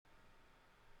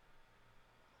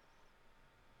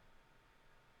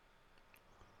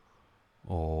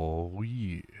Oh,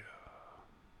 yeah.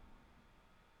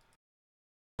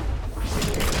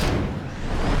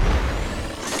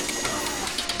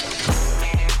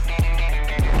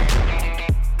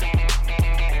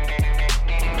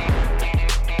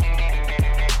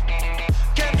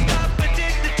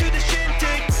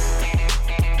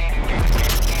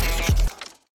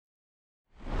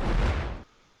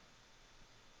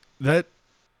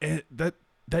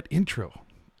 That intro,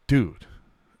 dude,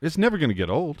 it's never going to get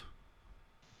old.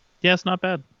 Yeah, it's not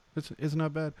bad. It's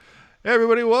not bad. Hey,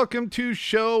 everybody, welcome to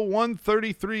show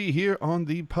 133 here on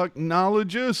the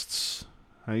Pucknologists.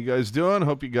 How you guys doing?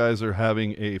 Hope you guys are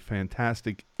having a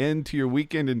fantastic end to your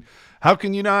weekend. And how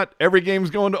can you not? Every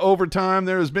game's going to overtime.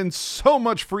 There has been so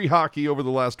much free hockey over the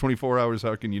last 24 hours.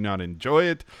 How can you not enjoy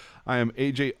it? I am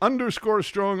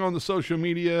AJ_Strong on the social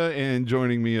media, and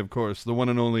joining me, of course, the one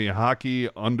and only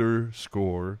Hockey_Jerk.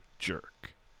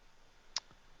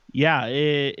 Yeah,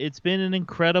 it's been an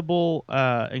incredible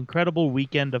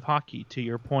weekend of hockey. To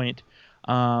your point,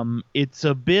 it's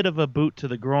a bit of a boot to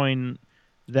the groin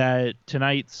that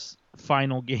tonight's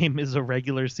final game is a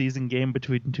regular season game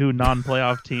between two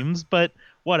non-playoff teams, but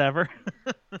whatever.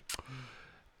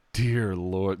 Dear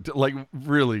Lord, like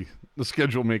really, the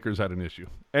schedule makers had an issue.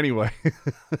 Anyway,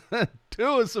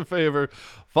 do us a favor,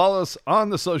 follow us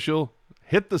on the social.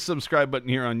 Hit the subscribe button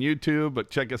here on YouTube, but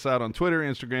check us out on Twitter,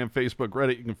 Instagram, Facebook,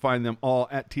 Reddit. You can find them all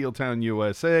at Tealtown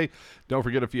USA. Don't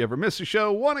forget, if you ever miss a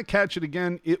show, want to catch it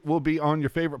again, it will be on your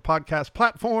favorite podcast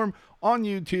platform, on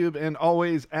YouTube, and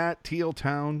always at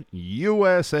Tealtown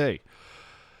USA.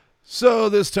 So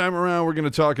this time around, we're going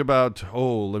to talk about,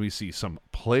 some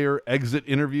player exit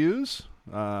interviews,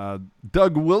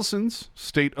 Doug Wilson's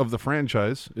state of the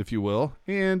franchise, if you will,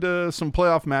 and some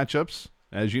playoff matchups.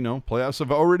 As you know, playoffs have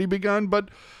already begun, but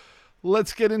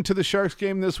let's get into the Sharks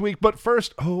game this week. But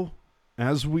first,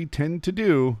 as we tend to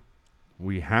do,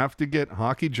 we have to get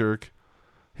Hockey Jerk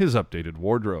his updated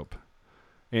wardrobe.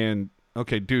 And,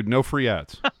 okay, dude, no free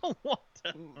ads. What?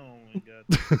 Oh, my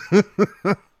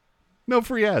God. No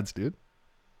free ads, dude.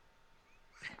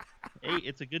 Hey,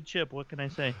 it's a good chip. What can I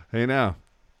say? Hey, now.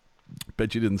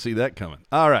 Bet you didn't see that coming.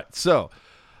 All right, so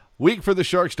week for the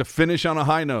Sharks to finish on a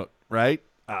high note, right?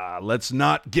 Let's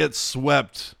not get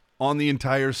swept on the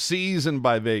entire season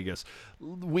by Vegas.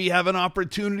 We have an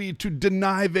opportunity to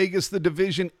deny Vegas the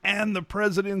division and the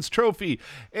President's Trophy.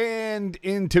 And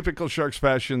in typical Sharks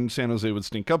fashion, San Jose would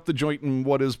stink up the joint in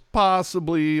what is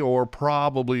possibly or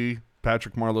probably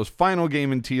Patrick Marleau's final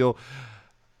game in Teal.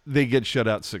 They get shut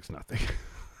out 6-0.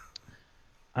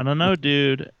 I don't know,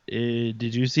 dude.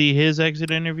 Did you see his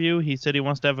exit interview? He said he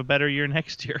wants to have a better year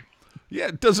next year. Yeah,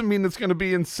 it doesn't mean it's going to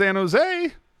be in San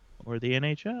Jose. Or the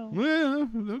NHL. Yeah,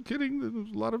 no kidding.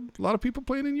 There's a lot of people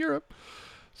playing in Europe.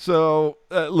 So,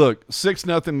 look,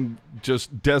 6-0,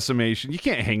 just decimation. You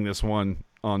can't hang this one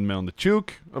on Melnichuk,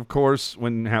 of course,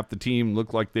 when half the team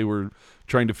looked like they were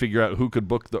trying to figure out who could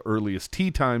book the earliest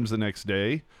tee times the next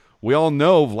day. We all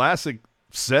know Vlasic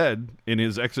said in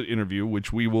his exit interview,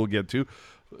 which we will get to,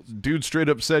 dude straight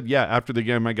up said, yeah, after the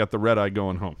game I got the red eye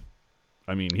going home.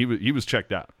 I mean, he was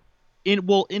checked out.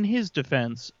 In his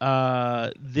defense,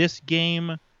 this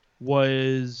game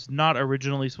was not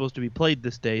originally supposed to be played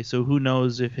this day, so who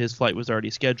knows if his flight was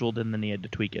already scheduled and then he had to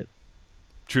tweak it.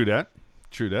 True that.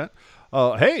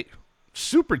 Hey,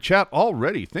 super chat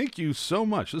already. Thank you so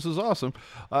much. This is awesome.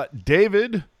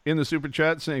 David in the super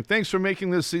chat saying, thanks for making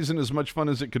this season as much fun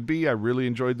as it could be. I really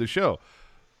enjoyed the show.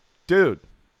 Dude,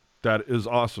 that is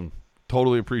awesome.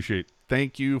 Totally appreciate.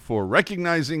 Thank you for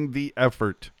recognizing the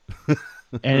effort.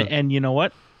 And you know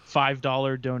what?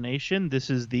 $5 donation. This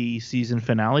is the season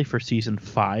finale for season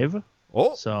 5.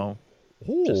 Oh, so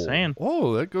just saying.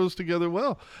 Oh, that goes together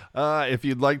well. If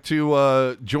you'd like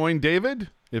to join David,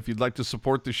 if you'd like to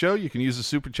support the show, you can use the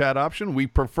super chat option. We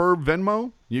prefer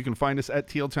Venmo. You can find us at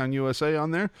Tealtown USA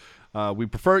on there. We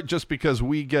prefer it just because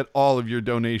we get all of your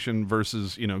donation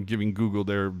versus giving Google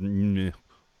their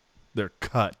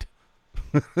cut.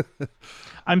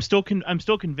 I'm still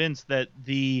convinced that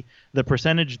the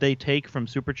percentage they take from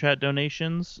super chat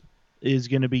donations is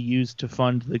going to be used to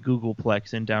fund the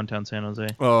Googleplex in downtown San Jose.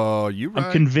 Oh, you right.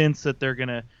 I'm convinced that they're going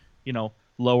to,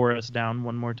 lower us down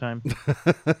one more time.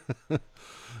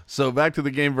 So back to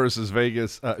the game versus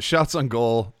Vegas. Shots on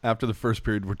goal after the first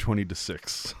period were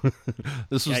 20-6.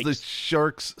 This was the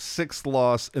Sharks' 6th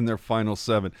loss in their final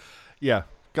 7. Yeah,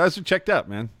 guys are checked out,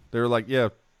 man. They were like, yeah,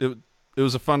 it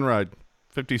was a fun ride.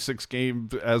 56 game,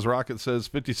 as Rocket says,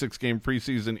 56 game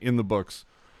preseason in the books.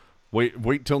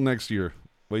 Wait till next year.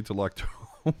 Wait till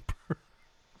October.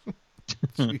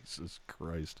 Jesus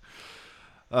Christ.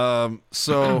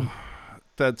 So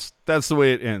that's the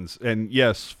way it ends. And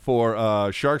yes,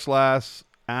 for Sharks Lass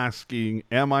asking,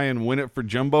 am I in win it for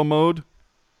Jumbo mode?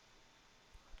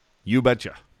 You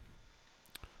betcha.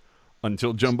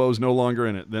 Until Jumbo's no longer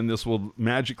in it, then this will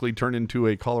magically turn into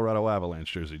a Colorado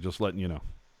Avalanche jersey. Just letting you know.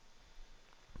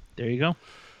 There you go.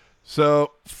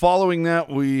 So following that,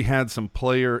 we had some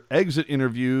player exit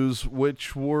interviews,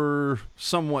 which were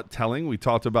somewhat telling. We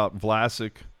talked about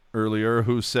Vlasic earlier,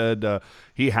 who said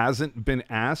he hasn't been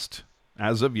asked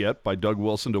as of yet by Doug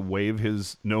Wilson to waive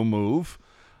his no move.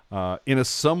 In a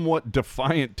somewhat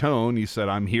defiant tone, he said,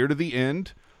 I'm here to the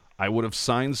end. I would have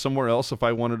signed somewhere else if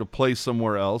I wanted to play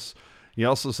somewhere else. He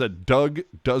also said Doug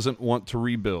doesn't want to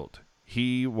rebuild.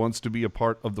 He wants to be a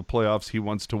part of the playoffs. He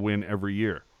wants to win every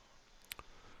year.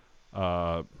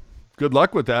 Good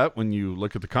luck with that when you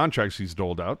look at the contracts he's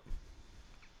doled out.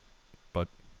 But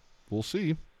we'll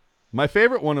see. My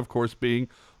favorite one, of course, being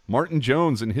Martin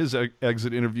Jones in his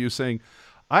exit interview saying,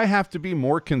 I have to be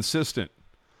more consistent.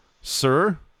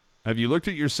 Sir, have you looked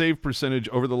at your save percentage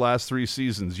over the last 3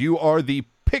 seasons? You are the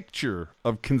picture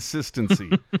of consistency.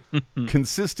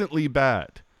 Consistently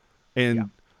bad. And,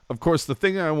 of course, the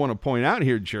thing I want to point out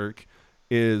here, Jerk,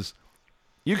 is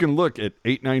you can look at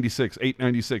 896,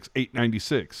 896,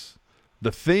 896.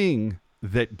 The thing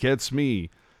that gets me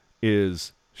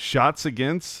is shots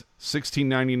against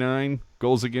 1699,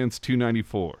 goals against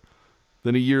 294.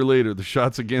 Then a year later, the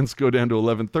shots against go down to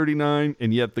 1139,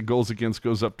 and yet the goals against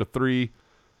goes up to 3.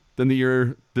 Then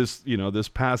this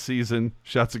past season,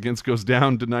 shots against goes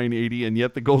down to 980, and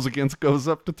yet the goals against goes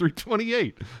up to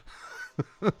 328.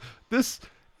 This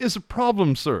is a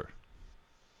problem, sir.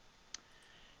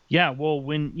 Yeah, well,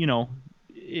 when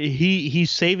he's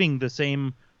saving the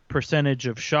same percentage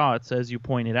of shots as you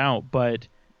pointed out, but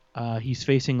he's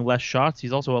facing less shots.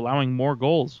 He's also allowing more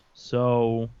goals.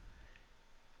 So,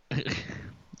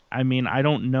 I mean, I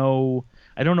don't know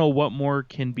what more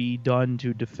can be done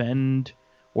to defend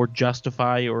or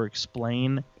justify or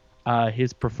explain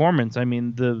his performance. I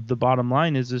mean, the bottom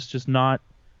line is it's just not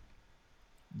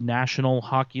National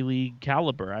Hockey League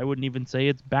caliber. I wouldn't even say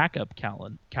it's backup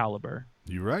caliber.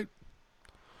 You're right.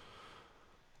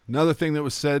 Another thing that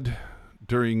was said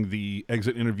during the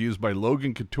exit interviews by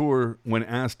Logan Couture, when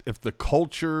asked if the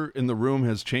culture in the room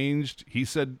has changed, he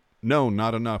said, no,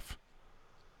 not enough.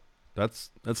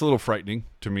 That's a little frightening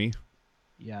to me.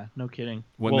 Yeah, no kidding.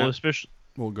 Especially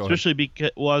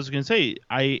because, I was going to say,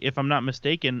 if I'm not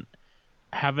mistaken,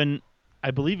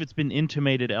 I believe it's been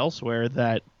intimated elsewhere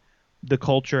that the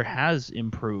culture has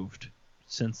improved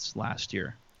since last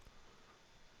year.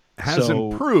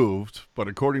 Improved, but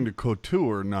according to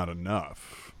Couture, not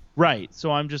enough. Right. So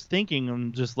I'm just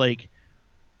like,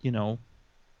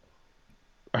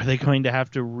 are they going to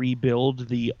have to rebuild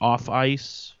the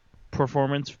off-ice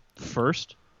performance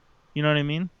first? You know what I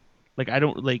mean? Like, I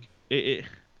don't, like,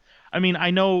 I mean,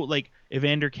 I know, like,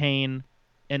 Evander Kane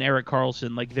and Erik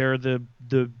Karlsson, like, they're the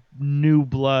new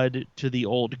blood to the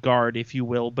old guard, if you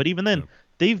will. But even then,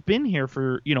 they've been here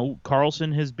for,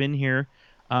 Karlsson has been here,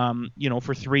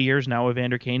 for 3 years now.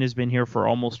 Evander Kane has been here for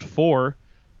almost 4.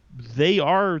 They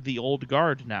are the old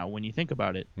guard now when you think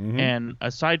about it. Mm-hmm. And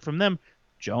aside from them,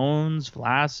 Jones,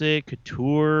 Vlasic,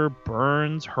 Couture,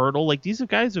 Burns, Hertl, like these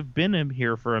guys have been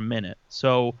here for a minute.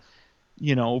 So,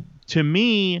 to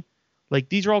me, like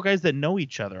these are all guys that know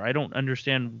each other. I don't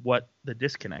understand what the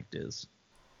disconnect is.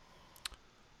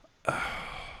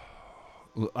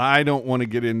 I don't want to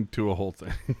get into a whole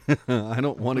thing. I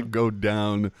don't want to go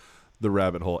down the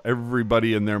rabbit hole.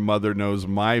 Everybody and their mother knows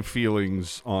my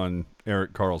feelings on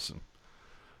Erik Karlsson.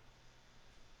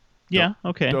 Yeah,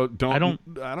 okay. I don't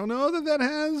know that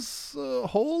has a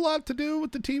whole lot to do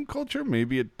with the team culture.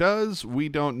 Maybe it does. We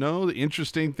don't know. The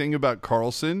interesting thing about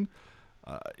Karlsson,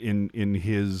 in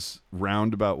his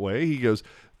roundabout way, he goes,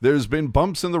 there's been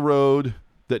bumps in the road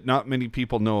that not many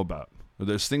people know about. Or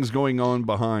there's things going on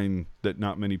behind that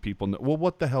not many people know. Well,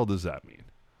 what the hell does that mean?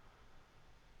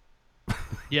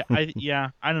 I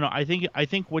don't know. I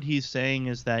think what he's saying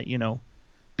is that,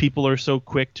 people are so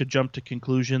quick to jump to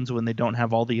conclusions when they don't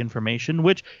have all the information,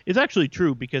 which is actually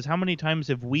true, because how many times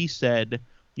have we said,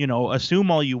 assume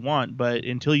all you want, but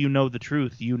until you know the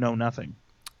truth, you know nothing.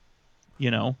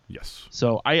 Yes.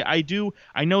 So I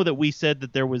know that we said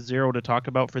that there was zero to talk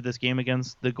about for this game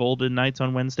against the Golden Knights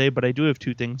on Wednesday, but I do have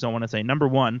 2 things I want to say. Number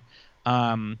one,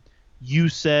 you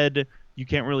said you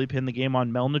can't really pin the game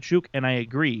on Melnichuk, and I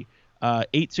agree.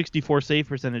 864 save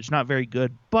percentage, not very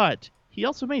good, but he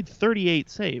also made 38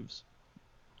 saves.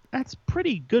 That's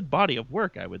pretty good body of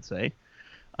work, I would say.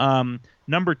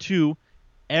 Number 2,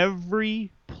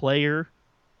 every player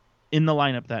in the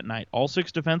lineup that night, all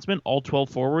 6 defensemen, all 12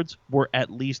 forwards, were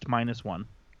at least -1.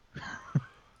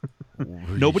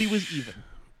 Nobody was even.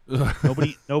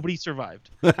 Nobody survived.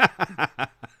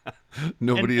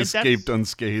 Nobody And escaped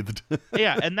unscathed.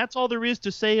 Yeah, and that's all there is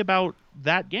to say about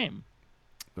that game.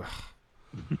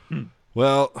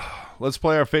 Well, let's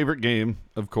play our favorite game,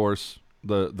 of course,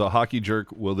 the Hockey Jerk.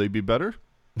 Will they be better?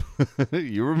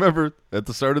 You remember at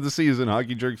the start of the season,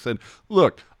 Hockey Jerk said,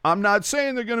 look, I'm not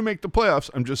saying they're going to make the playoffs.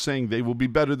 I'm just saying they will be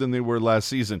better than they were last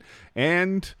season.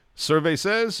 And survey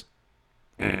says,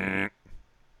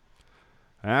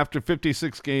 after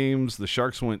 56 games, the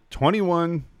Sharks went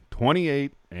 21,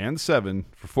 28, and 7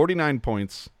 for 49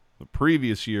 points. The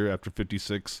previous year, after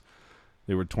 56,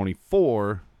 they were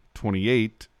 24,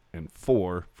 28, and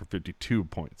 4 for 52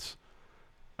 points.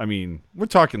 I mean, we're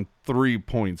talking 3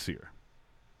 points here.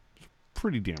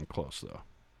 Pretty damn close, though.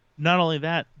 Not only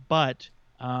that, but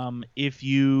if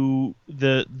you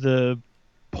the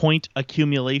point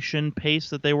accumulation pace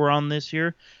that they were on this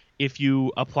year, if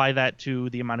you apply that to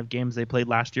the amount of games they played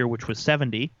last year, which was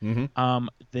 70,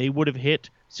 they would have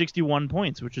hit 61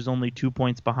 points, which is only 2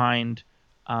 points behind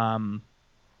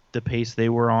the pace they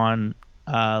were on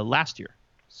last year.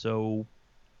 So,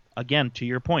 again, to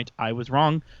your point, I was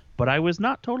wrong, but I was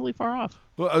not totally far off.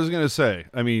 Well, I was going to say,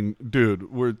 I mean,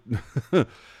 dude, we're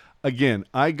again,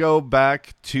 I go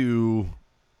back to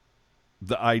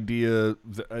the idea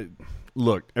that,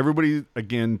 look, everybody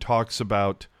again talks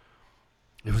about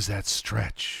it was that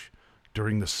stretch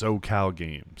during the SoCal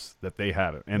games that they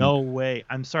had it. And no way.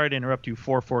 I'm sorry to interrupt you.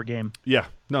 4-4 game. yeah,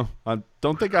 no, I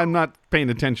don't think I'm not paying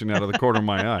attention out of the corner of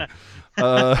my eye.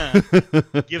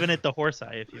 Giving it the horse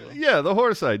eye, if you will. Yeah, the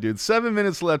horse eye, dude. 7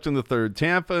 minutes left in the third.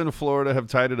 Tampa and Florida have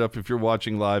tied it up if you're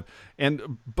watching live.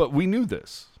 But we knew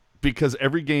this because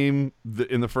every game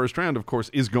in the first round, of course,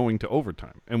 is going to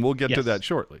overtime. And we'll get to that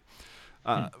shortly.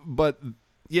 But,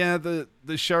 yeah, the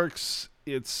Sharks,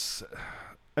 it's,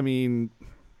 I mean,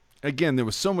 again, there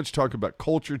was so much talk about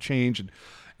culture change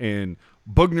and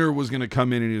Bugner was going to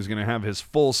come in and he was going to have his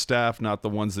full staff, not the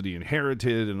ones that he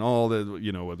inherited and all that,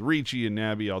 you know, with Ricci and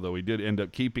Nabby, although he did end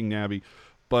up keeping Nabby.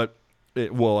 But,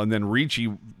 and then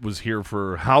Ricci was here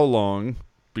for how long?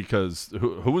 Because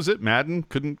who was it? Madden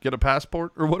couldn't get a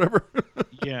passport or whatever?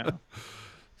 Yeah.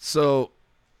 So,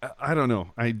 I don't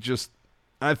know.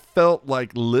 I felt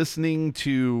like listening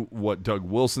to what Doug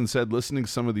Wilson said, listening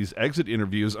to some of these exit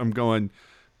interviews, I'm going,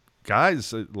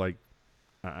 guys, like,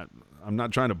 I'm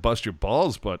not trying to bust your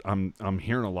balls, but I'm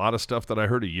hearing a lot of stuff that I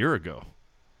heard a year ago.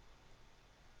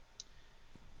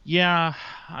 Yeah,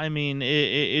 I mean,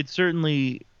 it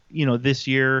certainly, you know, this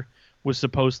year was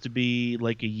supposed to be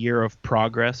like a year of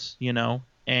progress, you know,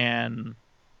 and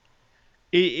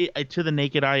to the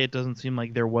naked eye, it doesn't seem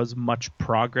like there was much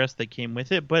progress that came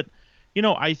with it. But, you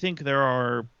know, I think there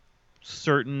are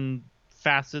certain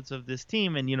facets of this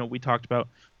team, and, you know, we talked about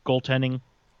goaltending,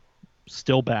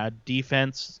 still bad,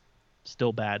 defense,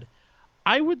 still bad.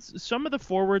 Some of the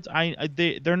forwards,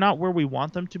 they're not where we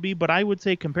want them to be, but I would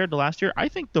say compared to last year, I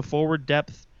think the forward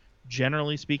depth,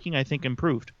 generally speaking, I think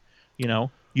improved. You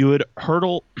know, you would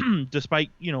Hurdle,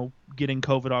 despite, you know, getting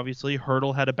COVID, obviously,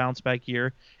 Hurdle had a bounce back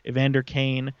year. Evander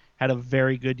Kane had a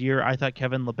very good year. I thought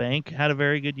Kevin Labanc had a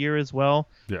very good year as well.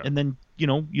 Yeah. And then, you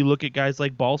know, you look at guys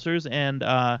like Balcers and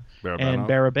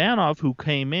Barabanov, who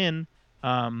came in,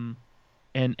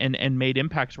 and made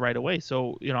impacts right away.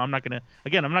 So, you know, I'm not gonna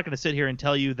sit here and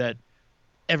tell you that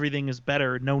everything is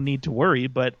better, no need to worry,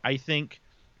 but I think.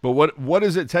 But what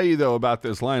does it tell you though about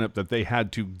this lineup that they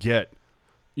had to get,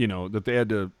 you know, that they had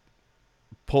to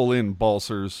pull in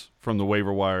Balcers from the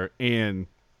waiver wire and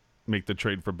make the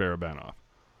trade for Barabanov?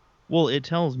 Well, it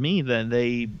tells me that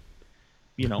they,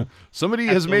 you know, somebody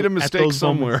has made a mistake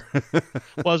somewhere. Well,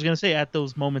 I was gonna say at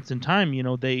those moments in time, you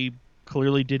know, they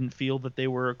clearly didn't feel that they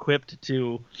were equipped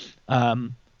to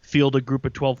field a group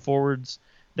of 12 forwards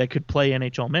that could play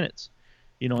NHL minutes,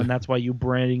 you know, and that's why you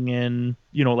bring in,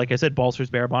 you know, like I said, Balcers,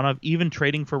 Barabanov, even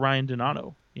trading for Ryan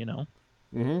Donato, you know.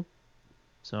 Mm-hmm.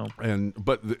 So and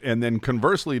then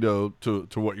conversely to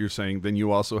what you're saying, then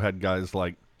you also had guys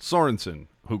like Sorensen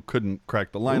who couldn't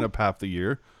crack the lineup half the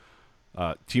year.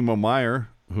 Timo Meier,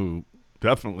 who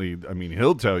definitely, I mean,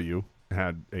 he'll tell you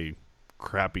had a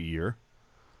crappy year.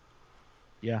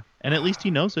 Yeah, and at least he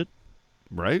knows it,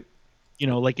 right? You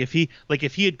know, like if he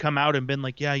had come out and been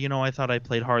like, yeah, you know, I thought I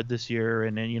played hard this year,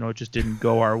 and you know, it just didn't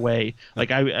go our way. Like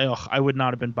I would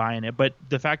not have been buying it. But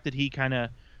the fact that he kind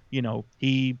of, you know,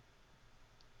 he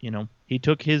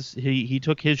took his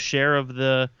share of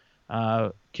the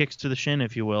kicks to the shin,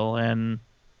 if you will, and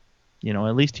you know,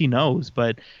 at least he knows.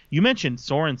 But you mentioned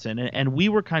Sorensen, and we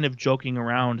were kind of joking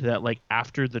around that like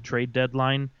after the trade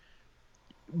deadline,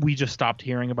 we just stopped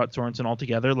hearing about Sorensen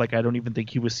altogether. Like, I don't even think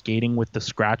he was skating with the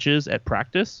scratches at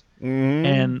practice.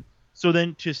 And so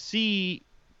then to see,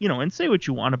 and say what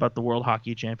you want about the World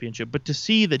Hockey Championship, but to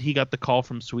see that he got the call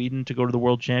from Sweden to go to the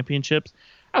World Championships,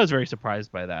 I was very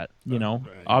surprised by that.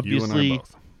 Obviously, you and I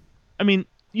both. I mean,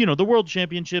 the World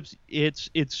Championships,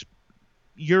 it's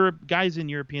Europe guys in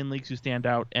European leagues who stand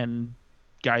out and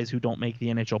guys who don't make the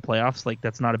NHL playoffs. Like,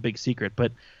 that's not a big secret,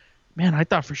 but man, I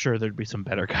thought for sure there'd be some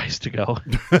better guys to go.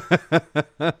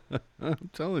 I'm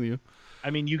telling you. I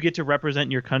mean, you get to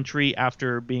represent your country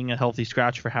after being a healthy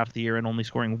scratch for half the year and only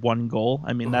scoring 1 goal.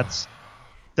 I mean, that's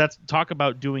talk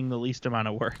about doing the least amount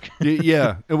of work.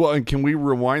 Yeah. Well, and can we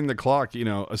rewind the clock,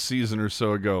 a season or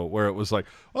so ago where it was like,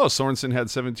 oh, Sorensen had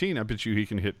 17. I bet you he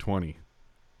can hit 20.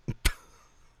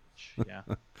 Yeah.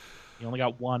 He only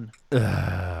got 1.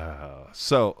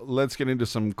 So let's get into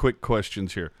some quick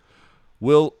questions here.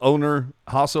 Will owner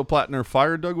Hasso Plattner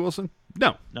fire Doug Wilson?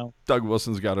 No. Doug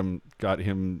Wilson's got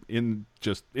him in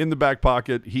the back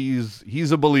pocket.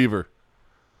 He's a believer.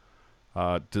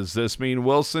 Does this mean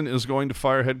Wilson is going to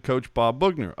fire head coach Bob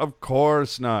Boughner? Of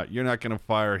course not. You're not going to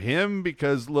fire him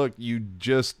because look, he's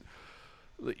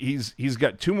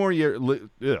got 2 more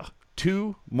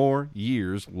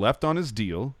years left on his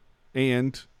deal,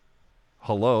 and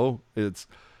it's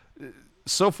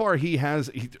so far he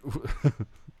has.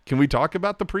 Can we talk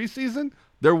about the preseason?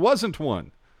 There wasn't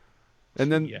one.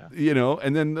 And then,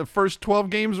 and then the first 12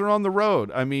 games are on the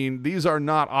road. I mean, these are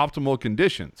not optimal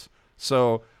conditions.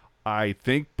 So I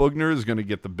think Boughner is going to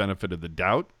get the benefit of the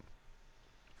doubt.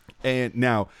 And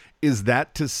now, is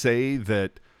that to say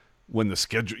that when the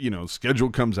schedule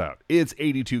comes out, it's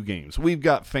 82 games. We've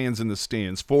got fans in the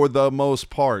stands. For the most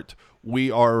part, we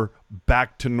are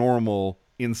back to normal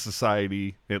in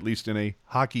society, at least in a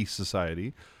hockey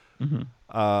society. Mm-hmm.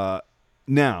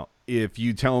 Now, if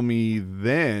you tell me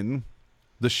then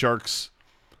the Sharks,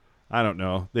 I don't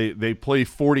know, they play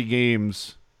 40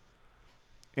 games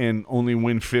and only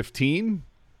win 15,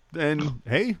 then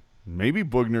hey, maybe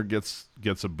Boughner gets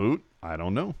a boot. I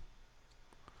don't know.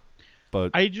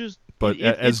 But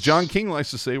as John King likes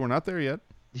to say, we're not there yet.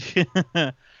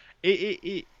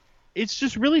 It's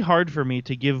just really hard for me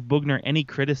to give Boughner any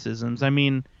criticisms. I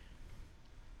mean,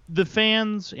 the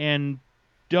fans and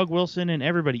Doug Wilson and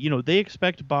everybody, they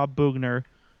expect Bob Boughner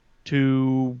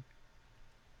to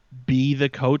be the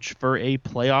coach for a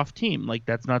playoff team. Like,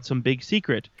 that's not some big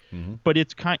secret. Mm-hmm. But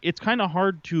it's kind of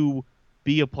hard to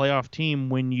be a playoff team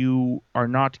when you are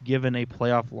not given a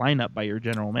playoff lineup by your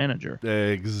general manager.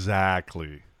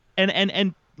 Exactly.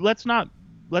 And let's not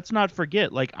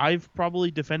forget, like, I've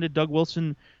probably defended Doug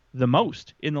Wilson the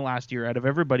most in the last year out of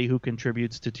everybody who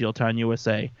contributes to Teal Town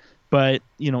USA. But,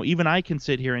 even I can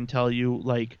sit here and tell you,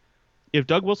 like, if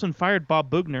Doug Wilson fired Bob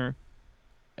Boughner,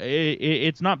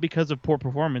 it's not because of poor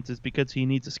performance. It's because he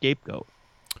needs a scapegoat.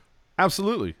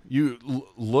 Absolutely. You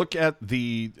look at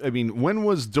when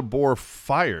was DeBoer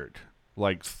fired?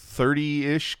 Like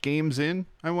 30-ish games in,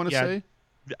 I want to say?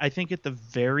 I think at the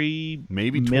very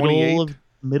maybe 28?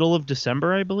 Middle of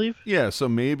December, I believe. Yeah, so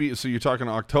you're talking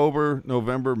October,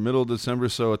 November, middle of December.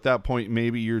 So at that point,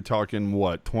 maybe you're talking,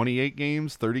 28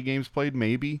 games, 30 games played,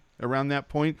 maybe around that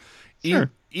point.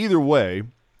 Sure. Either way,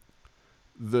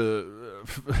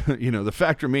 the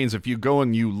fact remains, if you go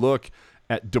and you look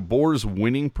at DeBoer's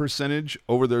winning percentage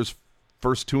over those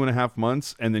first 2.5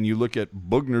 months, and then you look at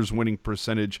Boughner's winning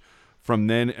percentage from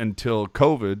then until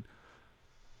COVID,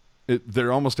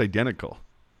 they're almost identical.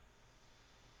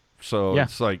 So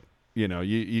It's like,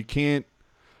 you can't,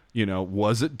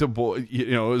 was it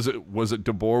DeBoer, was it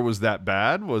DeBoer was that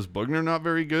bad? Was Boughner not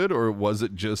very good? Or was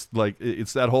it just like,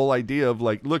 it's that whole idea of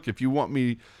like, look, if you want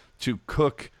me to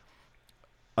cook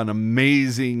an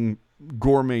amazing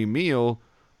gourmet meal,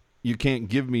 you can't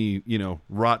give me,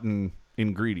 rotten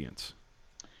ingredients.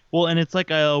 Well, and it's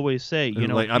like I always say,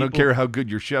 I don't care how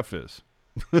good your chef is.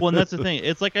 Well, and that's the thing.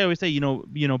 It's like I always say,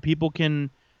 people can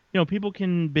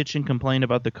bitch and complain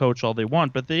about the coach all they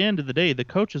want, but at the end of the day, the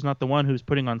coach is not the one who's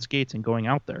putting on skates and going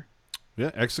out there.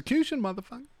 Yeah, execution,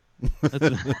 motherfucker.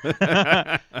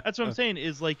 That's what I'm saying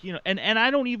is like, and I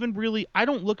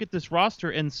don't look at this roster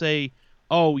and say,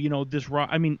 oh,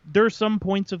 I mean, there are some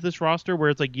points of this roster where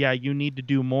it's like, yeah, you need to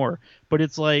do more, but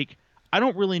it's like, I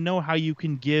don't really know how you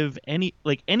can give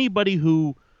anybody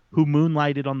who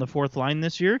moonlighted on the fourth line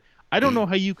this year. I don't know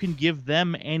how you can give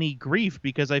them any grief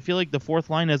because I feel like the fourth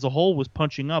line as a whole was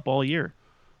punching up all year.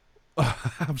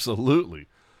 Absolutely.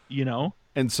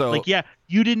 And so, like, yeah,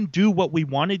 you didn't do what we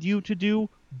wanted you to do,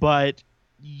 but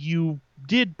you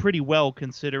did pretty well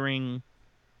considering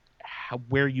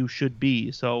where you should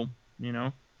be. So,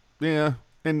 Yeah.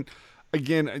 And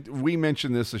again, we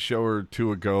mentioned this a show or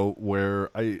two ago where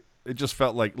it just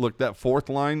felt like, look, that fourth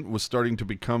line was starting to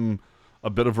become a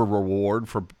bit of a reward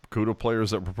for Cuda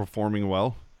players that were performing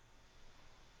well.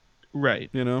 Right.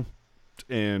 You know?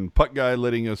 And Puck Guy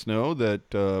letting us know that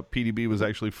PDB was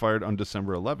actually fired on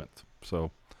December 11th.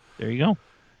 So there you go.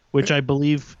 Which I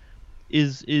believe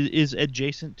is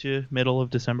adjacent to middle of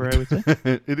December, I would say.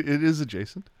 it is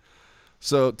adjacent.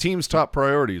 So team's top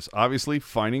priorities, obviously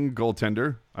finding a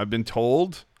goaltender. I've been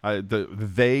told,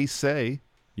 they say,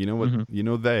 you know what, you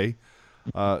know, they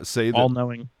say that, all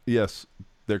knowing. Yes,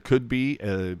 there could be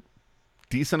a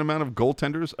decent amount of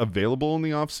goaltenders available in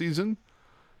the offseason.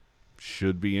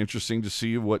 Should be interesting to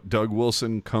see what Doug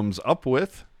Wilson comes up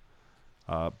with.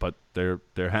 But there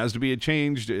has to be a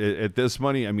change at this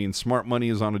money. I mean, smart money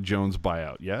is on a Jones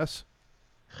buyout. Yes.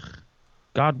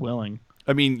 God willing.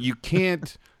 I mean, you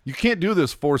can't do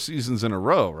this 4 seasons in a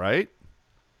row, right?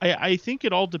 I think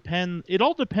it all depends. It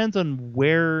all depends on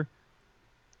where.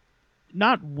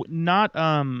 Not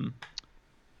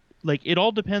like it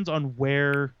all depends on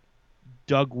where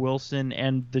Doug Wilson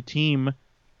and the team,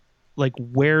 like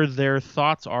where their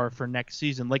thoughts are for next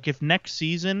season. Like if next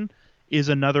season is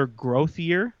another growth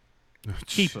year,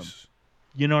 keep him.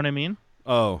 You know what I mean?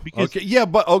 Oh, okay. Yeah,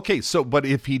 but okay. So, but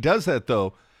if he does that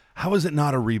though, how is it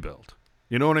not a rebuild?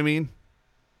 You know what I mean?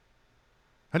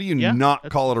 How do you not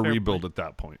call it a rebuild at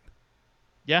that point?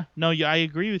 Yeah, no, I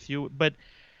agree with you, but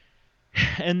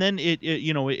and then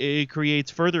it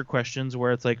creates further questions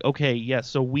where it's like, okay, yes,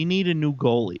 so we need a new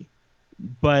goalie,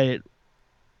 but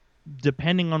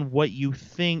depending on what you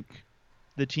think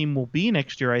the team will be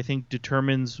next year, I think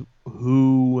determines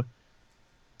who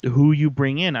you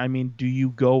bring in. I mean, do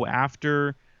you go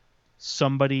after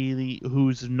somebody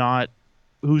who's not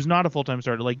a full-time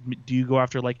starter? Like, do you go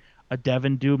after like a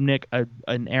Devin Dubnyk,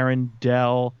 an Aaron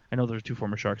Dell? I know there's 2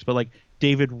 former Sharks, but like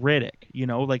David Riddick, you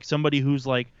know, like somebody who's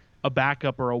like a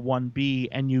backup or a 1B,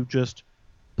 and you just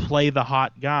play the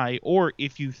hot guy. Or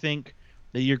if you think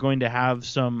that you're going to have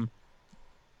some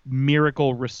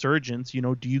miracle resurgence, you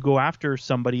know, do you go after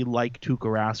somebody like Tuukka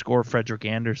Rask or Frederik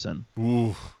Andersen?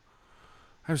 Ooh,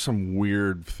 I have some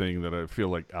weird thing that I feel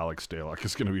like Alex Stalock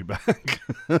is going to be back.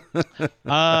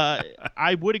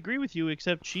 I would agree with you,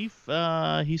 except Chief,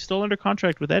 he's still under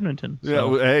contract with Edmonton.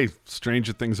 So. Yeah, hey,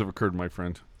 stranger things have occurred, my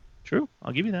friend. True,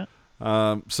 I'll give you that.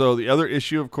 So the other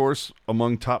issue, of course,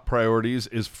 among top priorities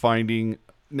is finding.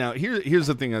 Now, here's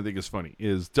the thing I think is funny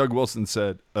is Doug Wilson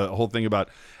said a whole thing about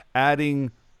adding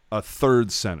a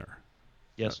third center.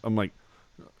 Yes, I'm like,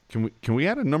 can we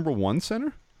add a number 1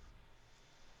 center?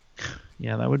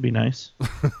 Yeah, that would be nice.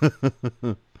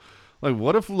 Like,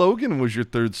 what if Logan was your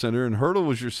third center and Hurdle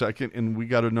was your second, and we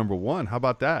got a number 1? How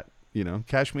about that? You know,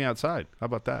 cash me outside. How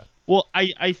about that? Well,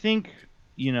 I think,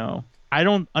 you know,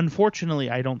 unfortunately,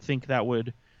 I don't think that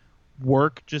would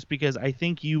work, just because I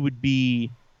think you would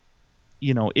be,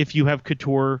 you know, if you have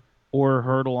Couture or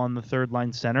Hurdle on the third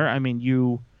line center, I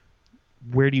mean,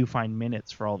 where do you find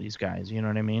minutes for all these guys? You know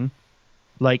what I mean?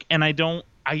 Like, and I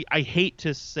hate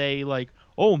to say like,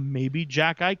 oh, maybe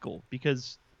Jack Eichel,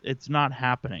 because it's not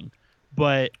happening.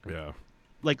 But yeah,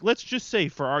 like, let's just say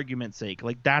for argument's sake,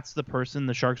 like that's the person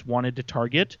the Sharks wanted to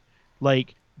target.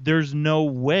 Like, there's no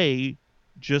way,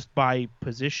 just by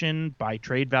position, by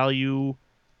trade value,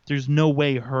 there's no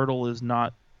way Hurdle is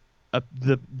not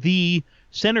the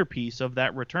centerpiece of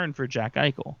that return for Jack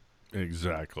Eichel.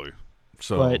 Exactly.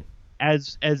 So, but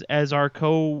as our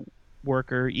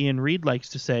co-worker Ian Reed likes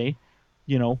to say,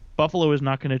 you know, Buffalo is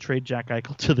not going to trade Jack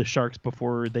Eichel to the Sharks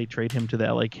before they trade him to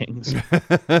the LA Kings.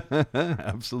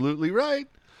 Absolutely right.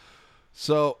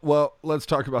 So, well, let's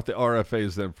talk about the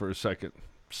RFAs then for a second.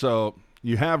 So,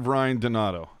 you have Ryan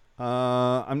Donato.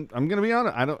 I'm going to be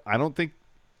honest. I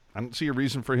don't see a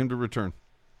reason for him to return.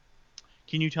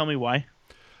 Can you tell me why?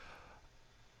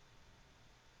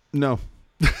 No.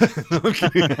 Yeah,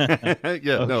 okay.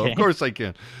 No, of course I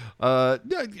can.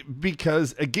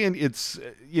 Because again, it's,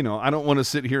 you know, I don't want to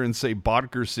sit here and say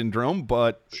Bodker syndrome,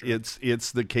 but sure.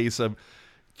 It's the case of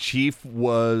Chief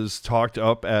was talked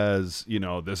up as, you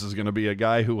know, this is going to be a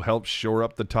guy who helps shore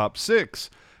up the top 6,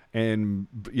 and,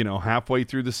 you know, halfway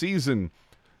through the season,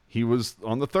 he was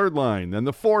on the third line, then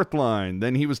the fourth line,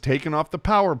 then he was taken off the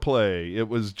power play. It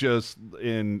was just,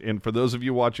 and for those of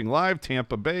you watching live,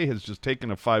 Tampa Bay has just taken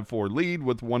a 5-4 lead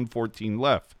with 1:14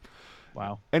 left.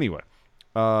 Wow. Anyway,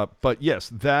 but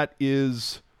yes, that's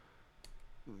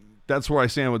where I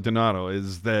stand with Donato,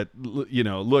 is that, you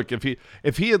know, look, if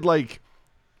he had like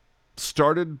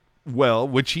started well,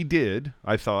 which he did,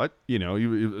 I thought, you know, he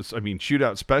was, I mean,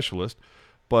 shootout specialist,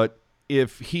 but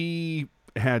if he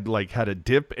had a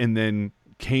dip and then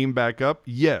came back up,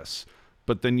 yes.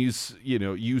 but then you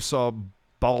saw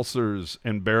Balcers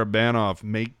and Barabanov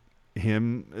make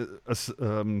him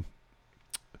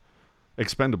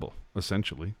expendable,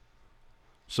 essentially.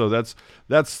 So that's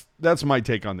my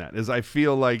take on that. Is I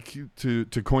feel like, to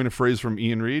coin a phrase from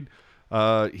Ian Reed,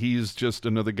 he's just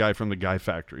another guy from the Guy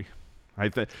Factory. I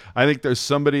think there's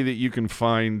somebody that you can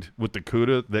find with the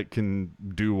CUDA that can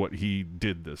do what he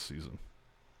did this season.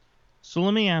 So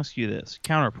let me ask you this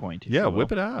counterpoint. Yeah,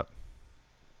 whip it out.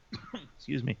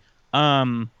 Excuse me.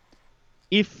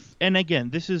 If, and again,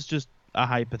 this is just a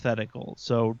hypothetical,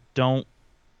 so don't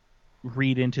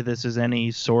read into this as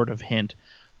any sort of hint.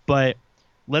 But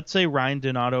let's say Ryan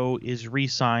Donato is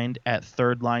re-signed at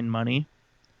third line money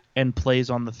and plays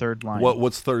on the third line.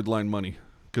 What's third line money?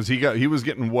 Because he was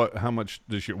getting how much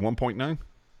this year? 1.9?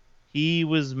 He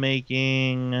was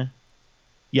making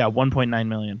 1.9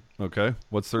 million. Okay.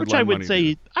 What's third Which line I would money?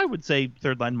 say I would say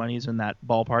third line money is in that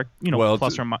ballpark. Well,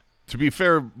 plus or minus. To be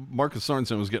fair, Marcus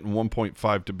Sorensen was getting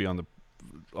 1.5 to be on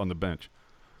the bench.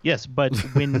 Yes, but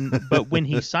when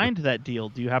he signed that deal,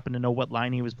 do you happen to know what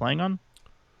line he was playing on?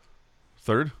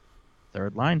 Third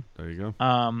line. There you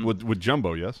go. With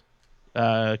Jumbo, yes.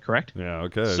 Correct. Yeah.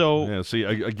 Okay. So yeah. See,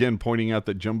 again, pointing out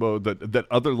that Jumbo, that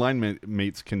other line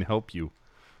mates can help you.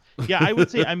 Yeah, I would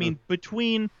say. I mean,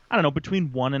 between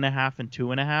 1.5 and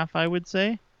 2.5, I would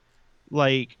say.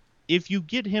 Like, if you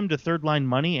get him to third line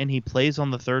money and he plays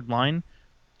on the third line,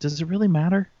 does it really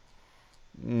matter?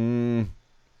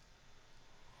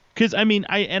 Because I mean,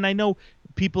 I know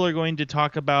people are going to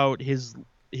talk about his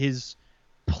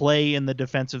play in the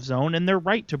defensive zone, and they're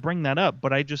right to bring that up.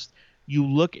 But you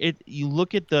look at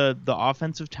the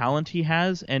offensive talent he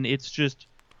has, and it's just.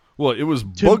 Well, it was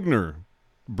Bugner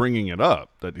bringing it up.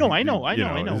 I know.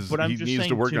 But I'm he just needs saying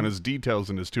to work on his details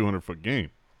in his 200-foot game.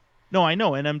 No, I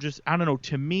know, and I don't know.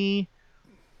 To me,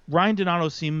 Ryan Donato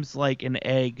seems like an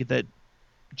egg that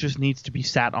just needs to be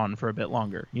sat on for a bit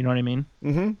longer. You know what I mean?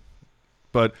 Mm-hmm.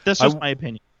 But that's just my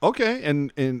opinion. Okay,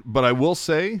 but I will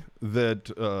say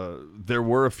that there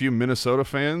were a few Minnesota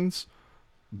fans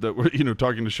that were,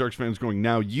 talking to Sharks fans, going,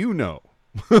 "Now you know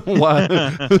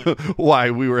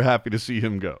why we were happy to see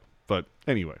him go." But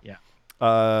anyway,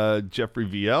 Jeffrey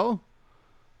VL.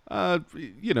 I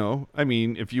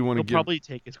mean, if you want to probably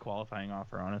take his qualifying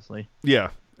offer, honestly.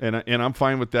 Yeah, and I'm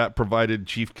fine with that, provided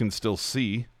Chief can still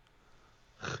see.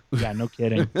 Yeah, no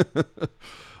kidding.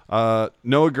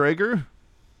 Noah Gregor.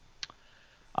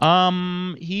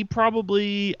 He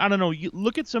probably, I don't know. You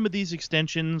look at some of these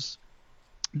extensions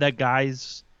that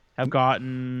guys have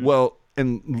gotten. Well,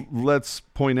 and let's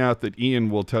point out that Ian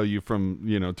will tell you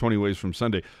from 20 Ways from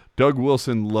Sunday. Doug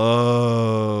Wilson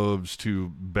loves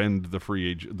to bend the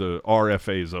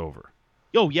RFAs over.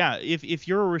 Oh yeah, if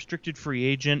you're a restricted free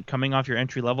agent coming off your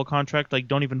entry level contract, like,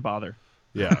 don't even bother.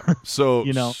 Yeah. So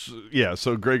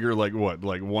So Gregor, like what,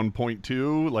 like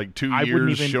 1.2, like 2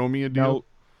 years? Show me a deal.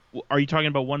 No, are you talking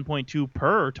about 1.2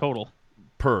 per or total?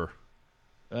 Per.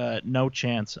 No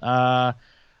chance. I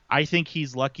think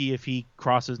he's lucky if he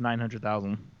crosses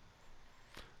 900,000.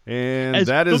 And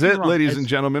that is it, ladies and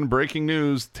gentlemen. Breaking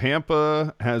news: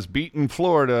 Tampa has beaten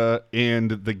Florida,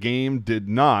 and the game did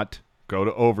not go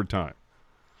to overtime.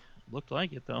 Looked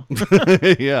like it, though.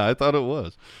 Yeah, I thought it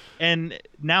was. And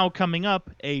now coming up,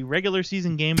 a regular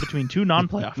season game between two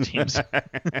non-playoff teams.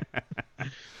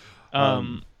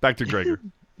 Back to Gregor.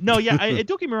 No, yeah,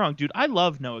 don't get me wrong, dude. I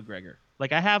love Noah Gregor.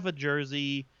 Like, I have a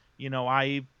jersey.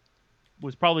 I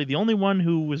was probably the only one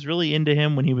who was really into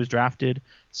him when he was drafted.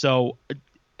 So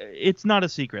it's not a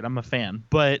secret. I'm a fan.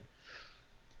 But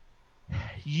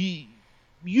you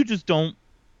just don't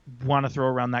want to throw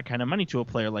around that kind of money to a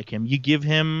player like him. You give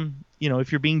him,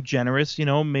 if you're being generous,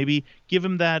 maybe give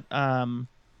him that,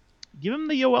 give him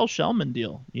the Yoel Shellman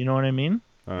deal. You know what I mean?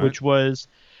 Right. Which was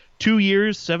 2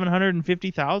 years,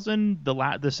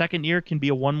 $750,000. The second year can be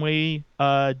a one-way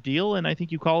deal, and I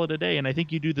think you call it a day. And I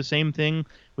think you do the same thing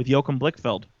with Joachim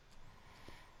Blichfeld.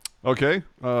 Okay,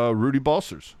 Rudy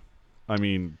Balcers. I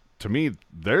mean, to me,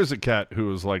 there's a cat who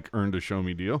has earned a show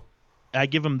me deal. I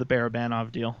give him the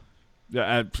Barabanov deal.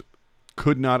 Yeah, I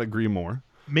could not agree more.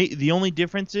 The only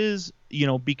difference is,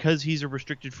 because he's a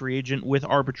restricted free agent with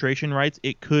arbitration rights,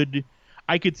 I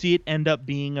could see it end up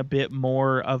being a bit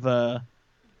more of a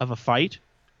fight.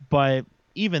 But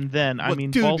even then,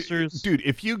 Balcers. Dude,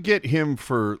 if you get him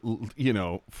for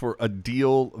a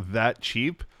deal that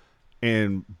cheap,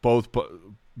 and both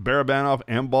Barabanov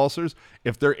and Balcers,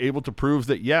 if they're able to prove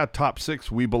that, top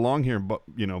six, we belong here, but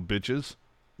bitches.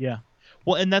 Yeah.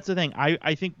 Well, and that's the thing.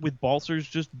 I think with Balcers,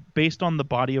 just based on the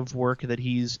body of work that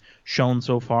he's shown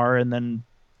so far, and then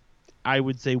I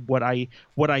would say what I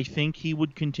think he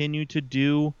would continue to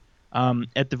do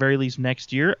at the very least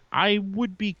next year, I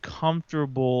would be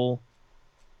comfortable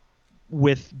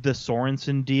with the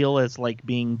Sorensen deal as like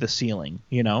being the ceiling,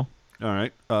 you know? All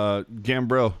right.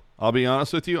 Gambrell, I'll be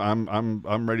honest with you.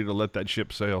 I'm ready to let that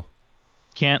ship sail.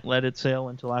 Can't let it sail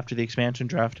until after the expansion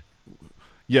draft.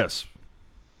 Yes.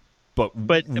 But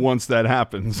But once that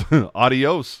happens,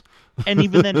 adios. and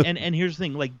even then, and here's the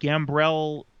thing: like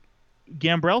Gambrell's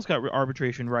got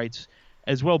arbitration rights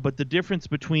as well. But the difference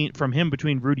between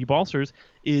Rudy Balcers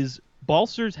is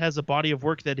Balcers has a body of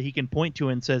work that he can point to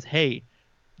and says, "Hey,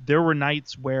 there were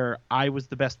nights where I was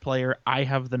the best player. I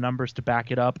have the numbers to back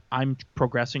it up. I'm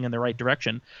progressing in the right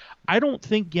direction." I don't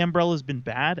think Gambrell has been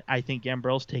bad. I think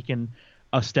Gambrell's taken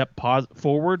a step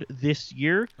forward this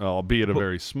year, albeit a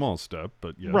very small step,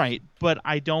 but yes. Right, but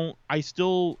I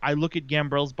look at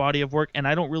Gambrell's body of work and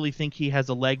I don't really think he has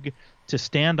a leg to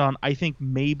stand on. I think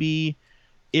maybe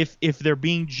if they're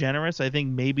being generous, I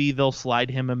think maybe they'll slide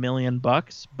him $1 million,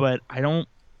 but I don't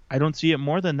see it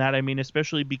more than that. I mean,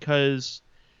 especially because,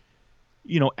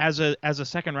 you know, as a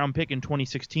second round pick in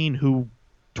 2016 who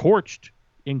torched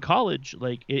in college,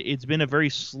 like it's been a very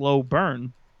slow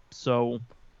burn. So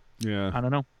yeah, I don't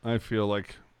know. I feel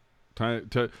like time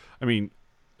to. I mean,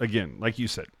 again, like you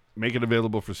said, make it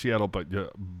available for Seattle, but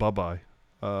bye-bye.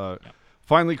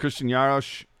 Finally, Christian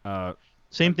Jaros.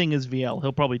 Same thing as VL.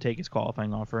 He'll probably take his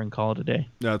qualifying offer and call it a day.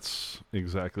 That's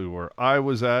exactly where I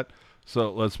was at.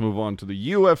 So let's move on to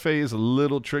the UFAs. A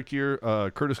little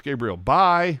trickier. Curtis Gabriel.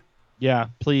 Bye. Yeah,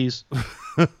 please.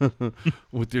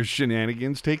 With your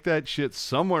shenanigans, take that shit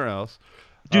somewhere else.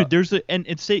 Dude,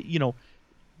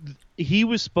 he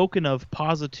was spoken of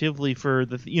positively for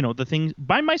the things,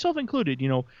 by myself included,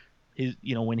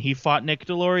 when he fought Nick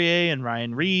Delorier and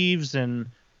Ryan Reeves and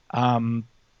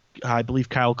I believe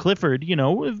Kyle Clifford,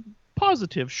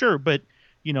 positive, sure, but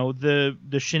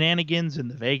the shenanigans in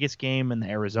the Vegas game and the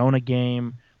Arizona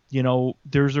game,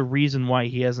 there's a reason why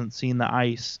he hasn't seen the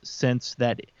ice since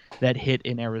that hit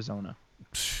in Arizona.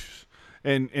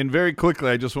 And very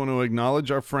quickly, I just want to acknowledge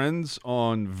our friends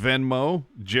on Venmo.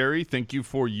 Jerry, thank you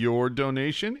for your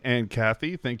donation. And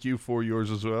Kathy, thank you for yours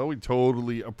as well. We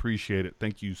totally appreciate it.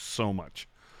 Thank you so much.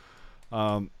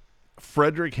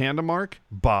 Frederick Handemark,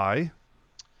 bye.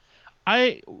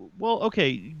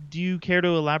 Okay. Do you care to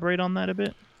elaborate on that a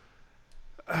bit?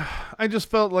 I just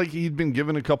felt like he'd been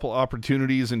given a couple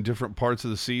opportunities in different parts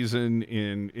of the season,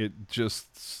 and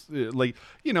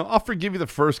I'll forgive you the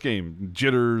first game,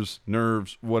 jitters,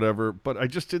 nerves, whatever, but I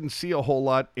just didn't see a whole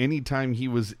lot anytime he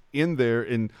was in there.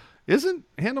 And isn't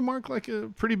Handemark like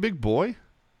a pretty big boy?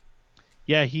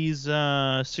 Yeah, he's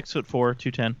 6'4",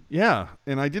 210. Yeah,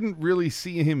 and I didn't really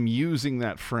see him using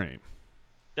that frame.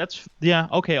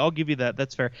 Okay, I'll give you that.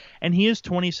 That's fair. And he is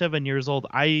 27 years old.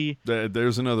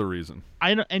 There's another reason.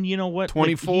 And you know what?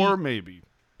 24 maybe.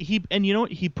 He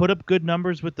put up good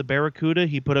numbers with the Barracuda.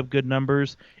 He put up good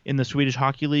numbers in the Swedish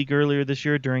Hockey League earlier this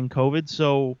year during COVID.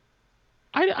 So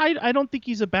I don't think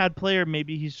he's a bad player.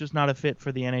 Maybe he's just not a fit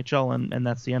for the NHL, and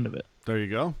that's the end of it. There you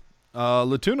go.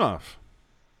 Latunov.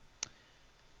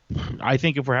 I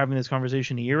think if we're having this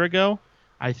conversation a year ago,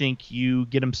 I think you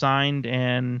get him signed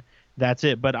and that's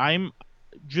it. But I'm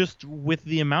just, with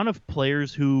the amount of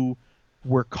players who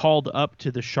were called up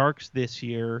to the Sharks this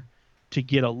year to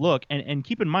get a look, and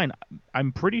keep in mind,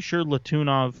 I'm pretty sure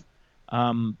Latunov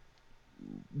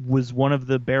was one of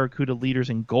the Barracuda leaders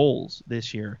in goals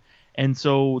this year. And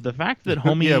so the fact that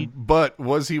Homie... Yeah, but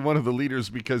was he one of the leaders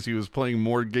because he was playing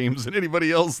more games than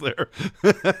anybody else there?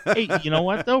 Hey, you know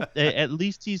what, though? At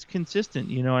least he's consistent,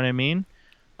 you know what I mean?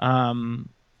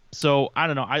 So, I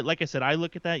don't know. Like I said, I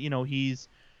look at that, he's,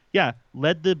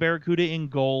 led the Barracuda in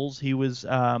goals. He was,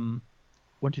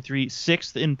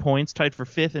 6th in points, tied for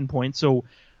 5th in points. So,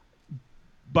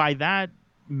 by that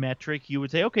metric, you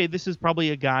would say, okay, this is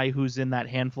probably a guy who's in that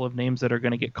handful of names that are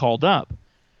going to get called up.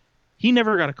 He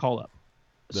never got a call up.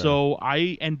 Yeah. So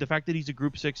and the fact that he's a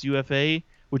Group 6 UFA,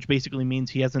 which basically means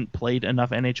he hasn't played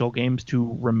enough NHL games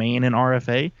to remain an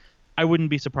RFA, I wouldn't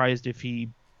be surprised if he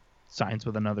signs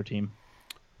with another team.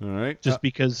 All right. Just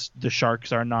because the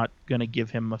Sharks are not going to give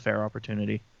him a fair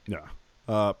opportunity. Yeah.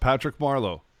 Patrick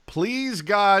Marleau. Please,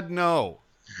 God, no.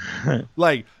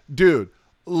 Like, dude,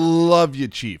 love you,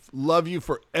 Chief. Love you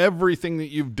for everything that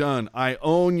you've done. I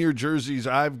own your jerseys.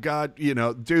 I've got,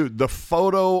 dude, the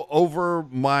photo over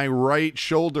my right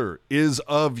shoulder is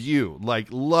of you. Like,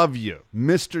 love you,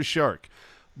 Mr. Shark.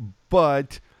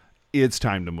 But it's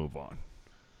time to move on.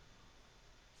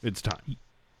 It's time.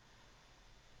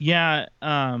 Yeah.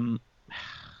 I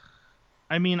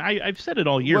mean, I've said it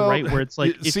all year, right? Where it's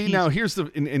like, now here's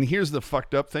the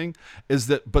fucked up thing is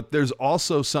that, but there's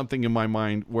also something in my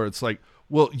mind where it's like,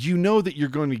 Well, you know that you're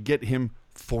going to get him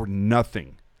for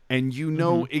nothing, and you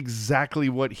know exactly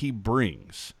what he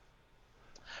brings.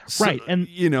 So, Right, and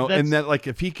and that like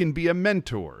if he can be a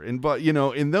mentor but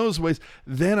in those ways,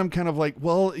 then I'm kind of like,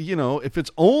 well, if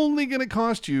it's only going to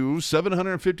cost you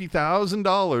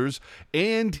 $750,000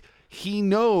 and he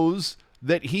knows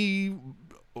that he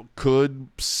could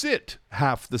sit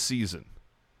half the season,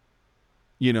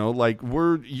 like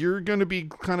you're going to be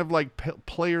kind of like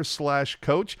player /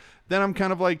 coach, then I'm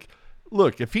kind of like,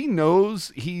 look, if he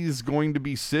knows he's going to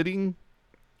be sitting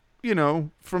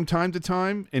from time to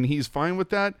time, and he's fine with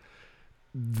that,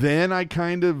 then I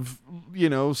kind of,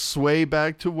 sway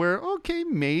back to where, okay,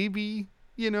 maybe,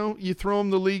 you throw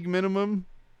him the league minimum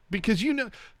because,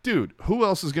 dude, who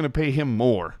else is going to pay him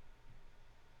more?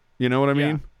 You know what I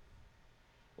mean?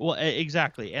 Well,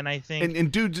 exactly. And I think,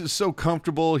 and dude's just so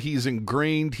comfortable. He's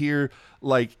ingrained here.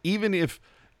 Like, even if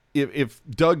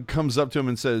Doug comes up to him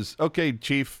and says, okay,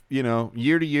 Chief,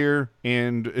 year to year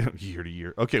and year to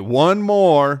year. Okay, one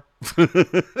more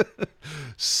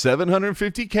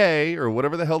 $750K or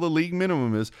whatever the hell the league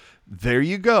minimum is. There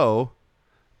you go.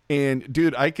 And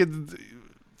dude, I could,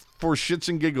 for shits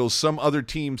and giggles, some other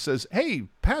team says, hey,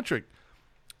 Patrick,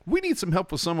 we need some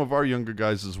help with some of our younger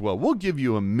guys as well. We'll give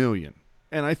you $1 million.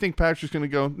 And I think Patrick's going to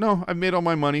go, no, I've made all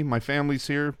my money. My family's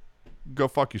here. Go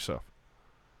fuck yourself.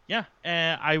 Yeah,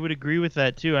 I would agree with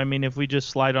that too. I mean, if we just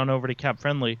slide on over to Cap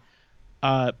Friendly,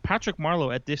 Patrick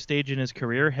Marleau at this stage in his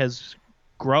career has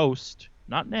grossed,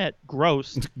 not net,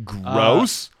 grossed.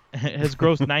 Has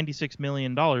grossed $96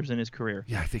 million in his career.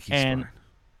 Yeah, I think he's and fine.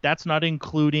 That's not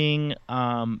including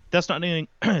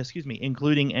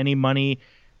including any money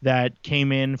that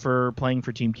came in for playing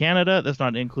for Team Canada. That's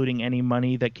not including any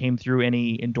money that came through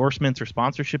any endorsements or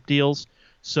sponsorship deals.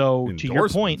 So to your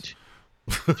point,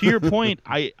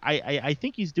 I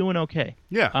think he's doing okay.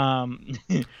 Yeah.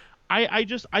 I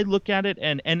look at it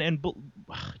and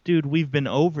dude, we've been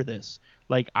over this.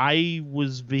 Like, I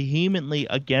was vehemently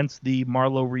against the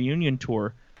Marleau reunion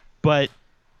tour, but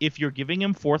if you're giving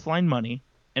him fourth line money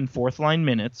and fourth line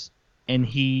minutes and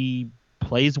he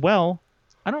plays well,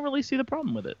 I don't really see the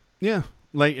problem with it. Yeah.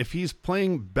 Like, if he's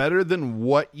playing better than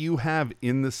what you have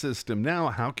in the system now,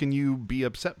 how can you be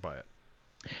upset by it?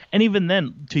 And even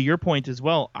then, to your point as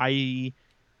well, I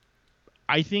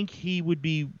think he would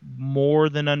be more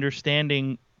than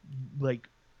understanding, like,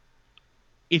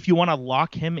 if you want to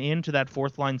lock him into that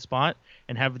fourth line spot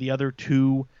and have the other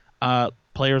two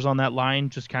players on that line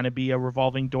just kind of be a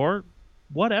revolving door,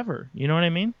 whatever. You know what I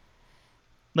mean?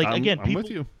 Like, again, I'm people,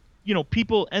 with you.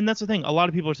 People, and that's the thing. A lot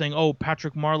of people are saying, "Oh,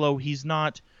 Patrick Marleau, he's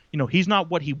not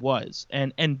what he was,"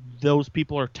 and those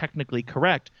people are technically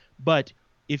correct. But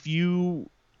if you,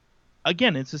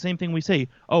 again, it's the same thing we say.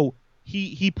 Oh,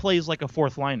 he plays like a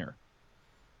fourth liner.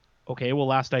 Okay, well,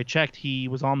 last I checked, he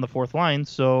was on the fourth line.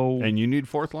 So and you need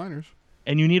fourth liners.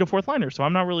 And you need a fourth liner. So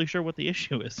I'm not really sure what the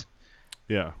issue is.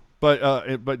 Yeah.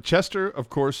 But Chester, of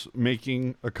course,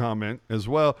 making a comment as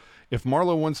well. If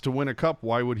Marleau wants to win a cup,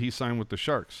 why would he sign with the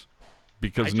Sharks?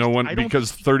 Because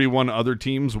 31 other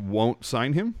teams won't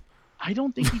sign him? I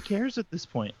don't think he cares at this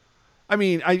point. I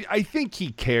mean, I think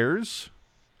he cares.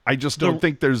 I just don't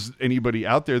think there's anybody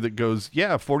out there that goes,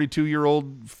 yeah,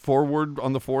 42-year-old forward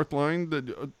on the fourth line,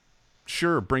 that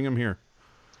sure, bring him here.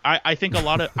 I think a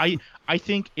lot of I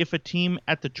think if a team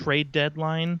at the trade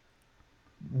deadline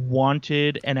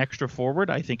wanted an extra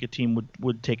forward, I think a team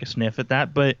would take a sniff at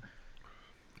that. But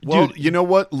dude, you know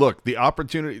what? Look, the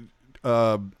opportunity.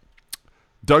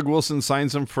 Doug Wilson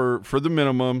signs him for the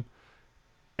minimum.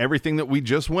 Everything that we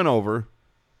just went over,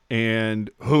 and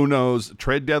who knows?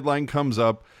 Trade deadline comes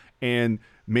up, and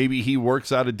maybe he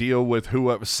works out a deal with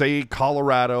whoever. Say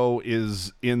Colorado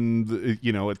is in the,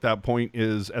 at that point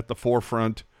is at the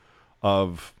forefront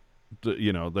of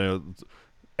the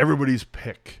everybody's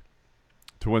pick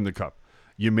to win the cup.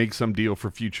 You make some deal for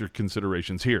future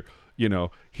considerations here.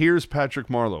 Here's Patrick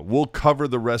Marleau. We'll cover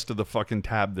the rest of the fucking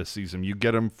tab this season. You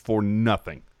get him for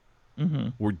nothing. Mm-hmm.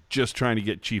 We're just trying to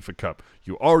get Chief a cup.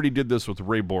 You already did this with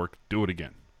Ray Bourque. Do it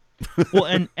again. Well,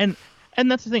 and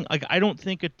that's the thing. Like, I don't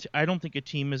think a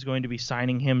team is going to be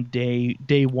signing him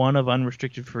day one of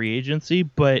unrestricted free agency.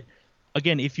 But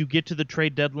again, if you get to the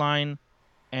trade deadline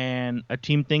and a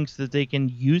team thinks that they can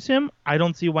use him, I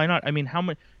don't see why not. I mean, how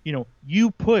much,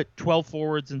 you put 12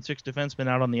 forwards and 6 defensemen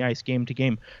out on the ice game to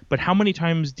game, but how many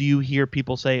times do you hear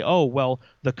people say, oh, well,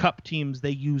 the cup teams,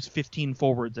 they use 15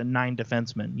 forwards and 9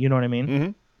 defensemen? You know what I mean?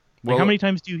 Mm-hmm. Well, how many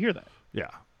times do you hear that? Yeah.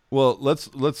 Well, let's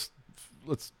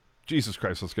Jesus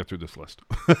Christ, let's get through this list.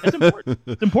 It's important.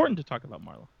 It's important to talk about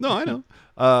Marleau. No, I know.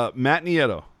 Matt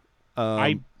Nieto.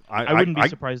 I wouldn't be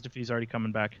surprised if he's already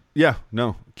coming back. Yeah,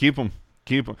 no. Keep him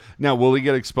keep him. Now, will he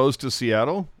get exposed to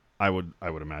Seattle? I would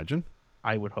imagine.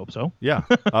 I would hope so. Yeah.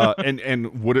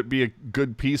 And would it be a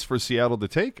good piece for Seattle to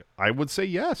take? I would say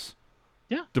yes.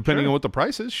 Yeah. Depending sure. on what the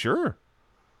price is, sure.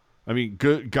 I mean,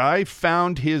 good guy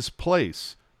found his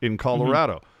place in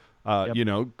Colorado. Yep. You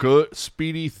know, good,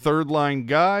 speedy third line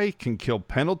guy, can kill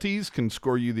penalties, can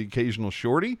score you the occasional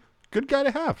shorty. Good guy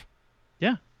to have.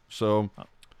 Yeah. So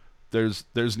there's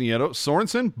Nieto.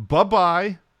 Sorensen,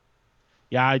 bye-bye.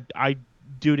 Yeah,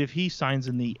 dude, if he signs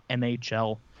in the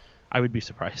NHL, I would be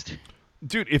surprised.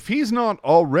 Dude, if he's not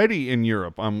already in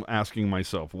Europe, I'm asking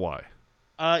myself why.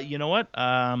 You know what?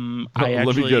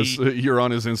 Let me guess. You're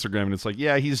on his Instagram, and it's like,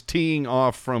 yeah, he's teeing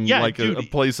off from a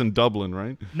place in Dublin,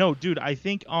 right? No, dude, I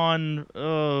think on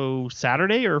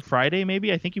Saturday or Friday,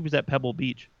 maybe. I think he was at Pebble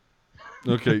Beach.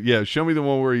 Okay, yeah. Show me the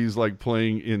one where he's like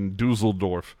playing in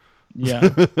Dusseldorf. Yeah.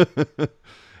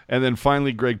 And then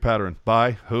finally, Greg Patterin.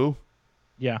 Bye. Who?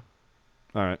 Yeah.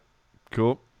 All right.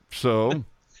 Cool. So.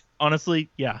 Honestly,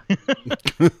 yeah.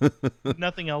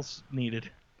 Nothing else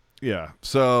needed. Yeah.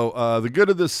 So the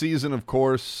good of this season, of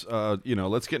course,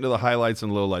 let's get into the highlights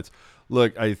and lowlights.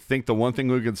 Look, I think the one thing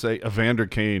we can say, Evander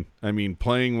Kane. I mean,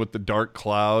 playing with the dark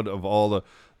cloud of all the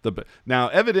now,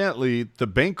 evidently, the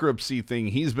bankruptcy thing,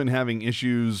 he's been having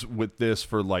issues with this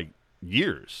for like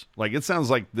years. Like, it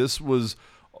sounds like this was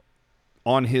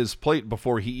on his plate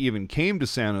before he even came to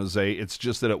San Jose. It's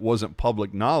just that it wasn't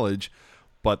public knowledge.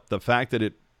 But the fact that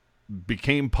it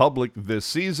became public this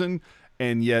season,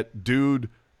 and yet dude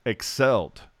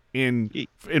excelled in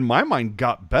my mind,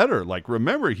 got better. Like,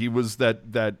 remember, he was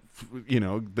that the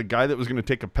guy that was going to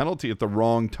take a penalty at the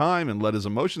wrong time and let his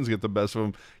emotions get the best of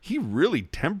him. He really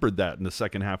tempered that in the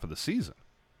second half of the season.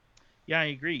 Yeah, I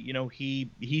agree. You know, he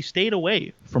stayed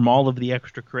away from all of the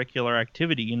extracurricular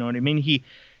activity. You know what I mean? He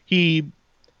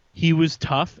was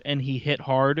tough, and he hit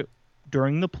hard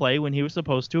during the play when he was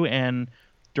supposed to, and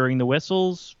during the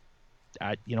whistles,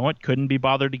 you know what, couldn't be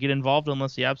bothered to get involved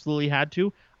unless he absolutely had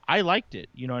to. I liked it,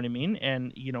 you know what I mean?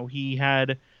 And, you know, he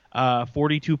had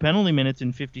 42 penalty minutes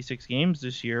in 56 games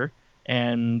this year,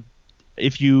 and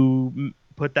if you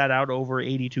put that out over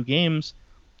 82 games,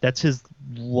 that's his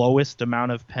lowest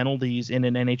amount of penalties in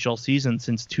an NHL season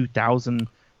since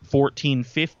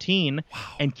 2014-15. Wow.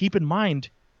 And keep in mind,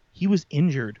 he was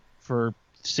injured for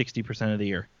 60% of the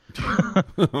year.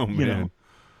 Oh, man. You know?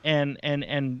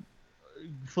 And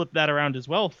flip that around as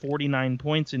well, 49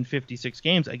 points in 56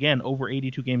 games. Again, over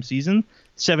 82 game season,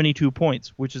 72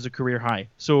 points, which is a career high.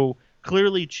 So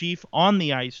clearly Chief on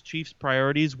the ice, Chief's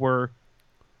priorities were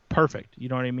perfect. You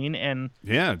know what I mean? And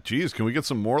yeah, geez, can we get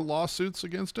some more lawsuits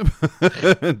against him?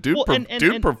 Dude, well,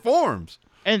 dude performs.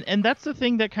 And that's the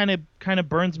thing that kind of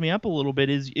burns me up a little bit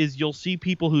is you'll see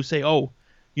people who say, oh,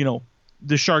 you know,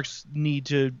 the Sharks need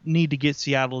to get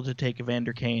Seattle to take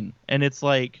Evander Kane. And it's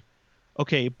like,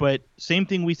 okay, but same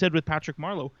thing we said with Patrick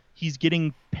Marleau. He's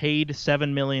getting paid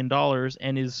 $7 million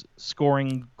and is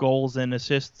scoring goals and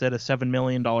assists at a $7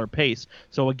 million pace.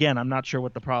 So again, I'm not sure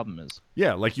what the problem is.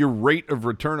 Yeah, like your rate of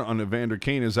return on Evander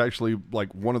Kane is actually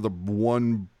like one of the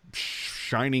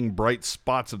shining bright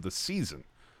spots of the season.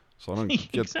 So I don't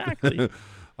get exactly.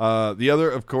 The other,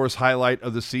 of course, highlight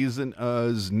of the season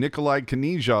is Nikolai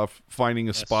Knyzhov finding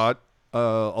a spot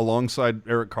alongside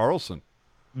Erik Karlsson.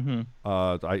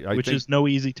 Mm-hmm. Which is no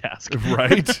easy task.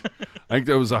 Right? I think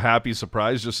that was a happy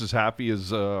surprise, just as happy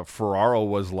as Ferraro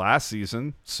was last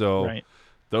season. So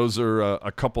those are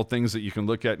a couple things that you can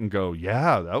look at and go,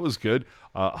 yeah, that was good.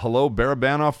 Hello,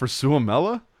 Barabanov for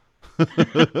Suomela?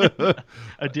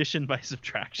 Addition by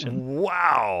subtraction.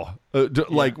 Wow.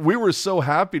 Like, we were so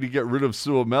happy to get rid of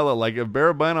Suomela. Like, if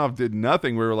Barabanov did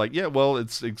nothing, we were like, yeah, well,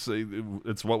 it's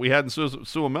what we had in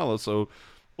Suomela, so...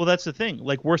 Well, that's the thing.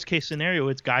 Like, worst case scenario,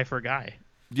 it's guy for guy.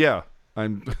 Yeah,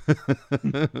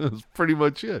 that's pretty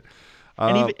much it.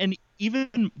 And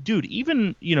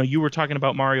even you know, you were talking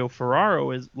about Mario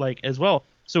Ferraro as well.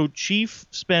 So Chief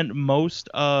spent most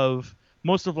of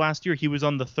last year. He was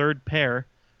on the third pair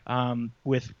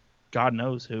with God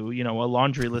knows who. You know, a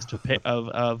laundry list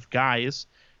of guys.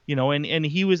 You know, and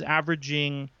he was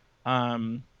averaging,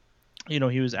 I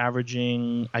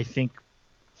think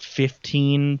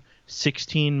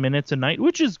 16 minutes a night,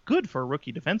 which is good for a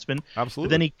rookie defenseman. Absolutely.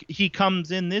 But then he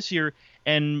comes in this year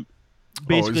and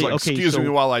basically, he's like, excuse me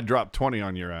while I drop 20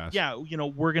 on your ass. Yeah, you know,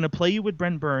 we're going to play you with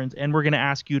Brent Burns, and we're going to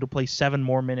ask you to play 7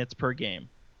 more minutes per game.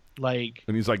 Like,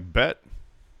 and he's like, bet.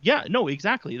 Yeah, no,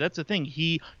 exactly. That's the thing.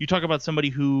 You talk about somebody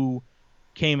who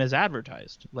came as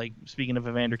advertised. Like, speaking of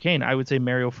Evander Kane, I would say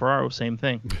Mario Ferraro, same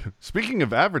thing. Speaking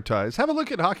of advertised, have a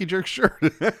look at Hockey Jerk's shirt.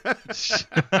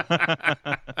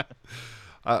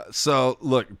 So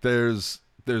look, there's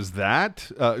there's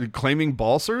that. Claiming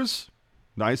Balsers,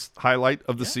 nice highlight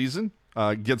of the season.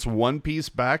 Gets one piece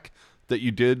back that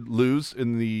you did lose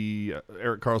in the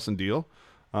Erik Karlsson deal.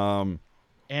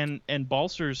 And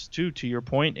Balsers too, to your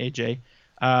point, AJ,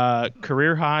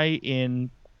 career high in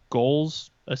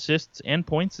goals, assists, and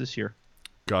points this year.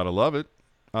 Gotta love it.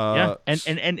 Yeah,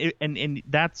 and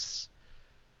that's,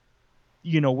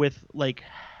 with like,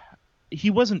 he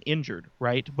wasn't injured,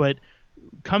 right? But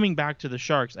coming back to the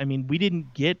Sharks, I mean, we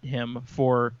didn't get him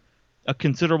for a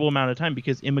considerable amount of time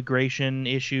because immigration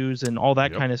issues and all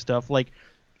that kind of stuff. Like,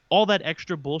 all that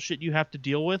extra bullshit you have to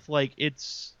deal with, like,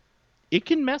 it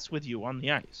can mess with you on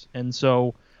the ice. And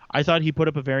so I thought he put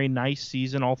up a very nice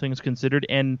season, all things considered.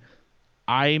 And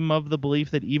I'm of the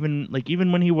belief that even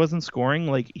when he wasn't scoring,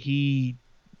 like, he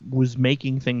was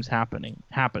making things happen.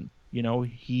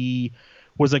 He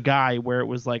was a guy where it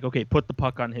was like, okay, put the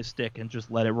puck on his stick and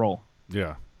just let it roll.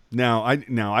 Yeah. Now I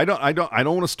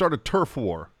don't want to start a turf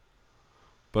war,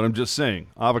 but I'm just saying,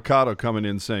 Avocado coming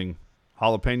in saying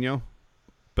jalapeno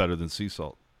better than sea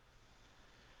salt.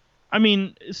 I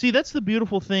mean, see, that's the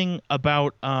beautiful thing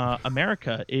about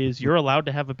America is you're allowed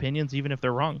to have opinions even if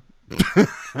they're wrong.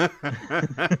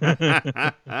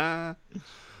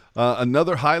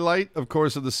 Another highlight, of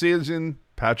course, of the season,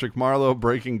 Patrick Marleau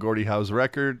breaking Gordie Howe's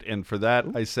record. And for that,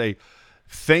 I say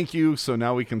thank you. So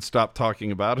now we can stop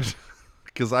talking about it.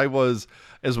 Because I was,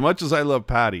 as much as I love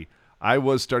Patty, I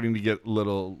was starting to get a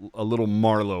little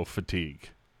Marleau fatigue.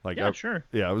 Like, sure.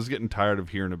 Yeah, I was getting tired of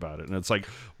hearing about it. And it's like,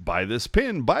 buy this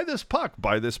pin, buy this puck,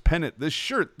 buy this pennant, this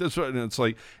shirt, this one. And it's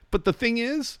like, but the thing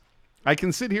is, I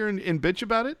can sit here and bitch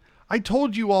about it. I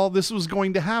told you all this was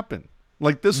going to happen.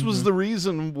 Like, this was the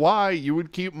reason why you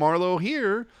would keep Marleau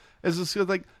here. As it's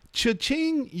like,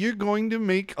 cha-ching, you're going to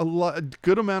make a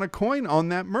good amount of coin on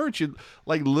that merch.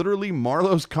 Like, literally,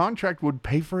 Marleau's contract would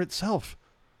pay for itself.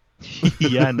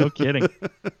 Yeah, no kidding.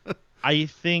 I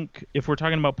think if we're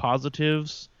talking about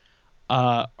positives,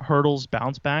 Hertl's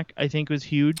bounce back, I think, was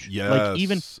huge. Yes. Like,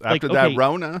 even after that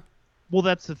Rona. Well,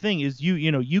 that's the thing is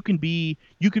you could be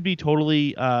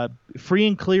totally free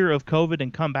and clear of COVID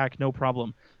and come back no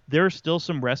problem. There are still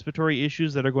some respiratory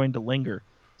issues that are going to linger.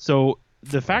 So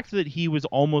the fact that he was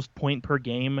almost point per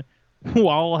game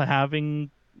while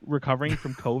recovering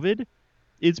from COVID,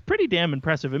 it's pretty damn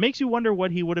impressive. It makes you wonder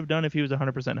what he would have done if he was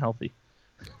 100% healthy.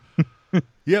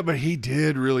 Yeah, but he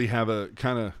did really have a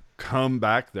kind of come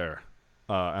back there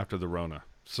after the Rona.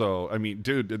 So, I mean,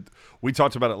 dude, we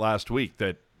talked about it last week,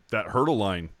 that Hertl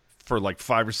line for like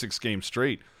 5 or 6 games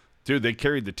straight, dude, they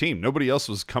carried the team. Nobody else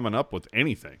was coming up with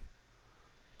anything.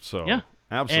 So, yeah,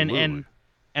 absolutely.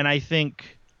 And I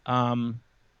think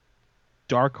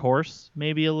dark horse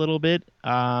maybe a little bit.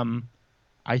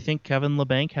 I think Kevin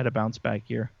Labanc had a bounce back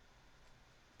year.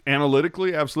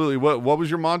 Analytically, absolutely. What was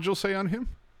your module say on him?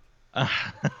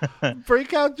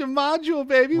 Break out your module,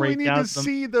 baby. We need to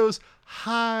see those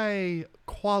high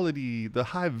quality, the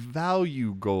high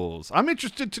value goals. I'm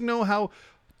interested to know how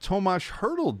Tomas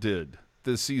Hertl did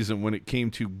this season when it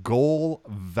came to goal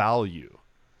value.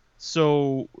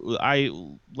 So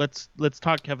let's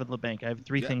talk Kevin Labanc. I have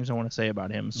 3 things I want to say about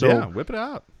him. So yeah, whip it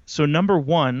out. So number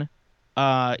 1,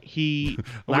 he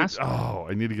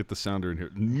I need to get the sounder in here.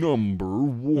 Number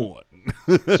 1.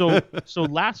 so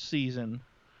last season,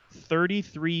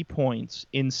 33 points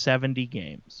in 70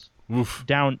 games. Oof.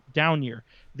 Down year.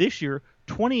 This year,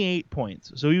 28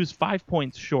 points. So he was 5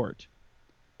 points short,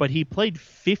 but he played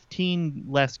 15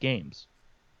 less games.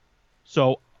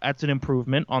 So that's an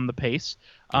improvement on the pace.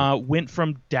 Went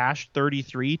from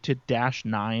 -33 to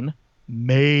 -9.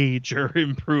 Major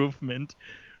improvement.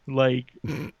 Like,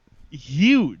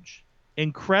 huge.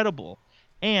 Incredible.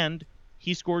 And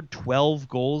he scored 12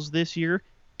 goals this year.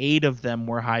 8 of them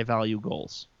were high-value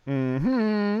goals.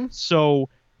 Mm-hmm. So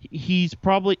he's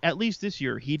probably, at least this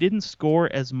year, he didn't score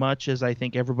as much as I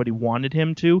think everybody wanted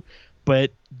him to,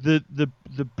 but the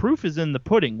proof is in the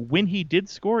pudding. When he did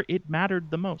score, it mattered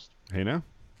the most. Hey, now.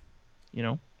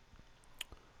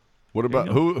 What about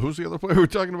who's the other player we're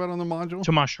talking about on the module?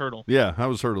 Tomas Hertl. Yeah, how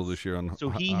was Hertl this year? So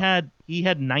he had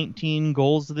 19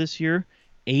 goals this year,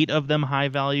 8 of them high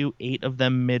value, 8 of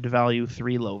them mid value,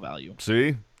 3 low value.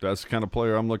 See, that's the kind of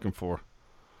player I'm looking for.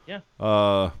 Yeah.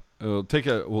 We'll take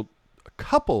a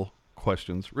couple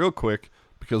questions real quick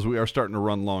because we are starting to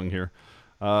run long here.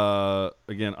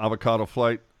 Again, Avocado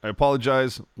Flight. I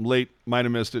apologize. I'm late. Might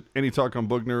have missed it. Any talk on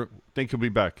Bugner? Think he'll be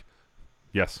back?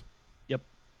 Yes. Yep.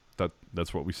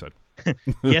 That's what we said.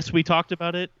 Yes, we talked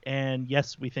about it, and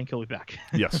yes, we think he'll be back.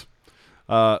 Yes.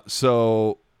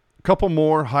 So a couple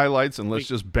more highlights, and let's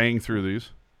just bang through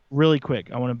these. Really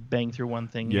quick, I want to bang through one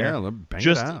thing. Yeah, here. bang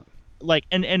just it out. Like,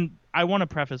 and I want to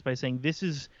preface by saying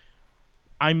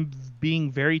I'm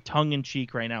being very tongue in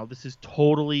cheek right now. This is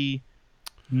totally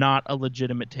not a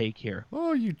legitimate take here.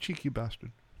 Oh, you cheeky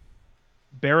bastard.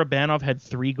 Barabanov had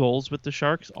 3 goals with the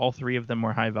Sharks. All 3 of them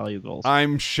were high value goals.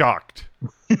 I'm shocked.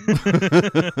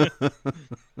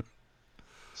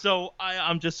 So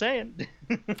I'm just saying.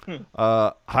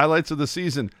 Highlights of the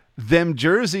season. Them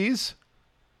jerseys.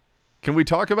 Can we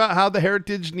talk about how the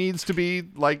Heritage needs to be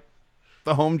like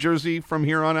the home jersey from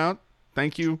here on out?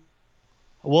 Thank you.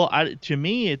 Well, to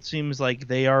me, it seems like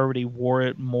they already wore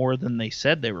it more than they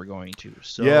said they were going to.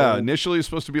 So Yeah, initially it was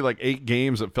supposed to be like 8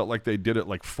 games. It felt like they did it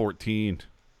like 14.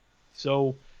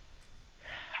 So,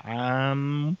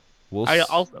 We'll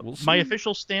see. My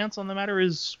official stance on the matter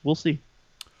is we'll see.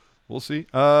 We'll see.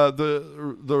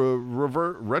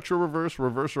 The retro, reverse,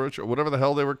 retro, whatever the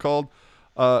hell they were called.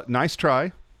 Nice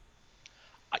try.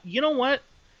 You know what?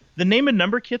 The name and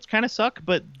number kits kind of suck,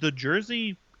 but the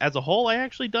jersey as a whole, I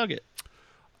actually dug it.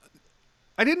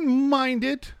 I didn't mind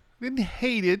it. Didn't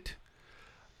hate it.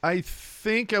 I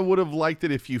think I would have liked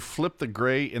it if you flipped the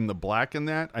gray and the black in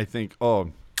that. I think,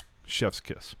 chef's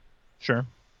kiss. Sure.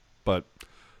 But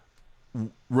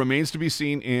remains to be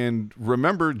seen. And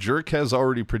remember, Jerk has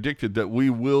already predicted that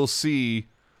we will see,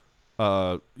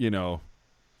 version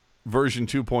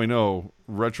 2.0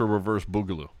 retro reverse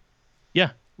boogaloo.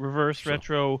 Yeah, reverse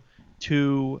retro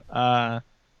to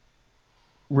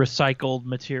recycled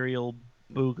material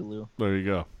boogaloo. There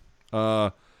you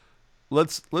go.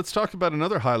 Let's talk about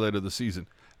another highlight of the season.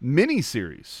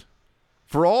 Miniseries.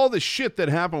 For all the shit that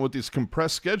happened with this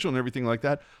compressed schedule and everything like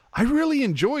that, I really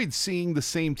enjoyed seeing the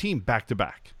same team back to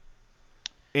back.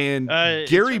 And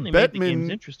Gary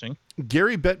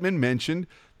Bettman mentioned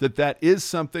that is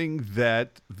something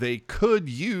that they could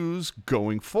use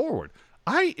going forward.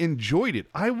 I enjoyed it.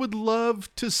 I would love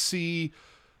to see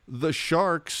the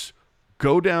Sharks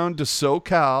go down to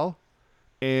SoCal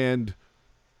and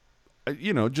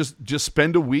just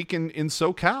spend a week in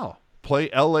SoCal.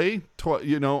 Play LA,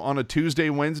 on a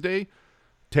Tuesday, Wednesday,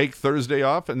 take Thursday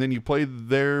off, and then you play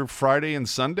there Friday and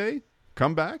Sunday,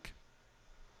 come back.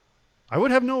 I would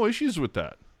have no issues with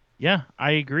that. Yeah,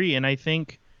 I agree. And I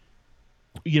think,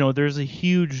 there's a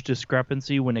huge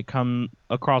discrepancy when it comes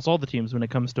across all the teams when it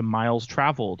comes to miles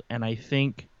traveled. And I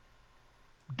think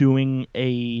doing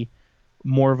a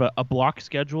more of a block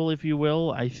schedule, if you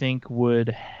will, I think would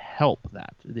help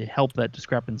that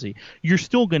discrepancy. You're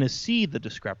still going to see the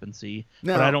discrepancy,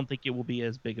 but I don't think it will be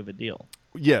as big of a deal.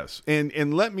 Yes,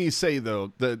 and let me say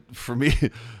though that for me,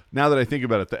 now that I think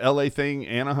about it, the LA thing,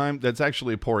 Anaheim, that's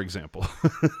actually a poor example,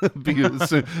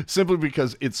 simply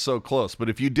because it's so close. But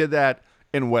if you did that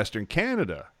in Western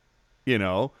Canada,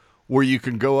 where you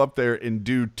can go up there and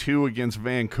do 2 against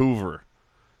Vancouver,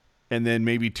 and then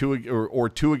maybe 2 or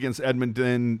 2 against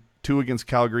Edmonton, 2 against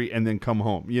Calgary, and then come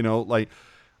home,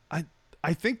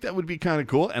 I think that would be kind of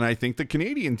cool, and I think the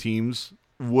Canadian teams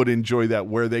would enjoy that,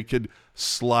 where they could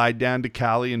slide down to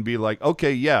Cali and be like,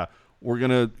 okay, yeah, we're going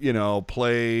to,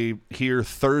 play here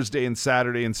Thursday and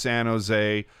Saturday in San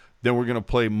Jose, then we're going to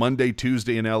play Monday,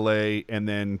 Tuesday in LA, and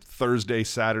then Thursday,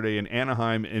 Saturday in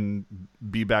Anaheim, and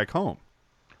be back home.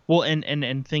 Well,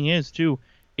 and thing is, too,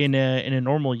 in a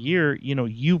normal year,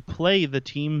 you play the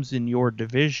teams in your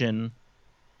division.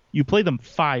 You play them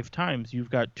 5 times. You've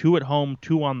got 2 at home,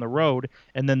 2 on the road,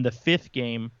 and then the 5th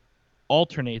game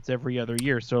alternates every other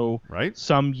year. So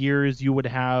Some years you would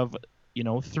have,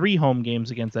 3 home games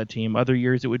against that team. Other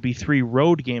years it would be 3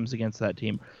 road games against that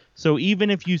team. So even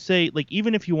if you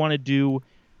even if you want to do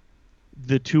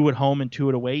the 2 at home and 2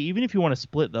 at away, even if you want to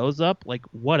split those up,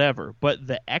 whatever. But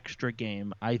the extra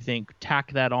game, I think,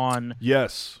 tack that on.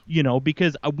 Yes.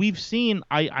 Because we've seen,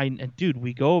 dude,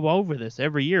 we go over this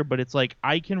every year, but it's like,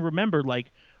 I can remember,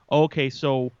 okay,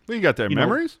 so. Well, you got their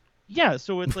memories? Yeah,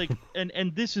 so it's like,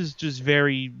 and this is just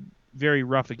very, very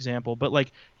rough example, but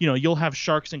you'll have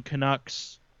Sharks and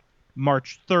Canucks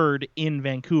March 3rd in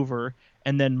Vancouver,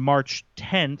 and then March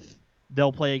 10th,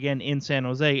 they'll play again in San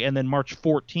Jose, and then March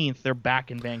 14th they're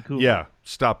back in Vancouver. Yeah,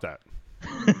 stop that.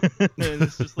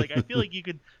 It's just I feel like you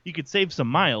could save some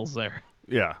miles there.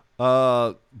 Yeah.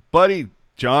 Buddy,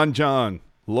 John,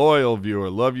 loyal viewer,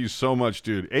 love you so much,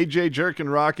 dude. AJ Jerk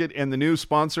and Rocket and the new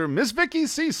sponsor, Miss Vicky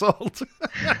Sea Salt.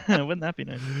 Wouldn't that be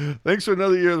nice? Thanks for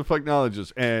another year of the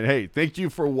Pucknologist. And hey, thank you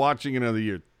for watching another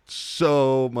year.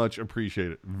 So much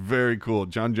appreciate it. Very cool.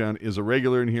 John is a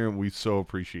regular in here, and we so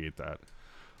appreciate that.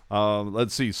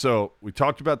 Let's see. So we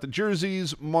talked about the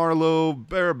jerseys, Marleau,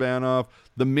 Barabanov,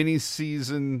 the mini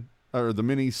season or the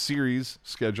mini series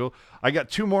schedule. I got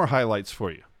 2 more highlights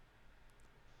for you.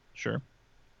 Sure.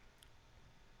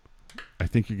 I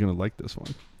think you're going to like this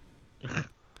one.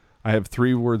 I have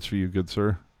 3 words for you, good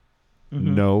sir.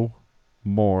 Mhm. No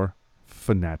more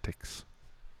fanatics.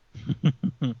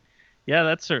 Yeah,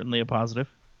 that's certainly a positive.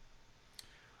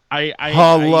 I I I,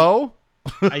 Hello?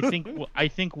 I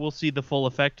think we'll see the full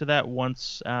effect of that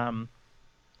once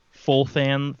full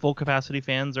capacity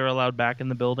fans are allowed back in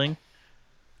the building.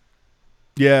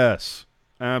 Yes,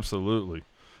 absolutely.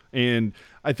 And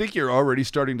I think you're already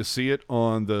starting to see it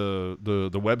on the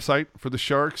website for the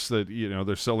Sharks that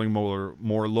they're selling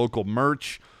more local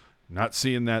merch. Not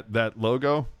seeing that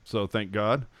logo, so thank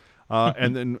God.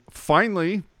 And then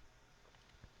finally,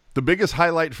 the biggest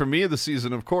highlight for me of the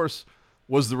season, of course,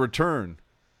 was the return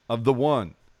of the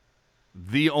one,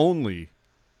 the only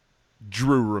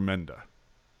Drew Remenda.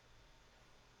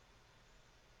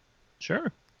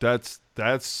 Sure. That's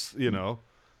that's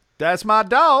my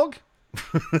dog.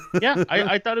 Yeah,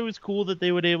 I thought it was cool that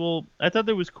they would able. I thought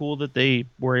it was cool that they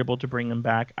were able to bring him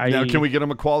back. Now, can we get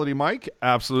him a quality mic?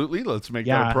 Absolutely. Let's make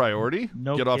that a Yeah, priority.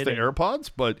 no Get off the kidding. AirPods.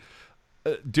 But,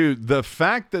 dude, the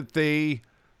fact that they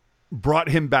brought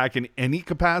him back in any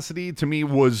capacity to me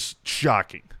was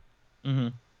shocking. Hmm.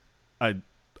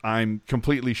 I'm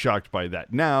completely shocked by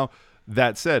that. Now,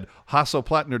 that said, Hasso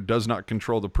Plattner does not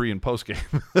control the pre and post game,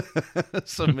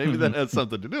 so maybe that has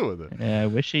something to do with it. Yeah, I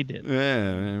wish he did.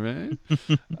 Yeah,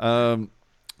 right.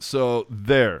 So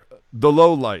there, the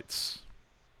low lights.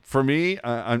 For me,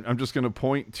 I'm just going to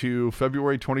point to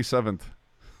February 27th.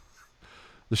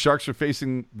 The Sharks are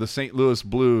facing the St. Louis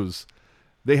Blues.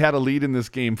 They had a lead in this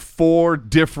game 4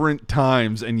 different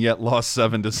times and yet lost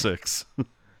 7-6.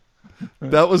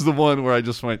 That was the one where I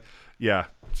just went, yeah,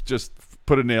 just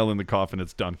put a nail in the coffin.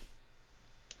 It's done.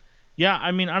 Yeah,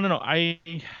 I mean, I don't know.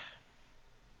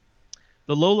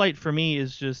 The low light for me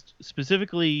is just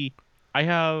specifically I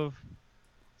have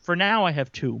for now I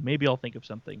have 2. Maybe I'll think of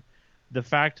something. The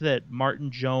fact that Martin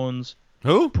Jones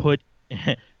Who? put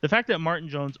the fact that Martin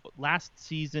Jones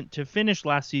to finish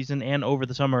last season and over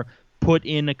the summer put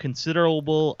in a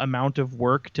considerable amount of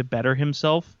work to better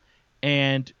himself,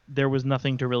 and there was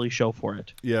nothing to really show for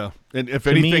it. Yeah. And if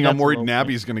To me, anything, I'm that's a worried low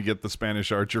Nabby's going to get the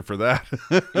Spanish Archer for that.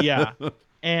 Yeah.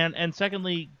 And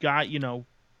secondly, got,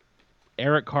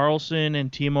 Eric Carlson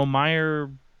and Timo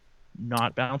Meyer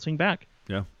not bouncing back.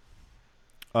 Yeah.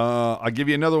 I'll give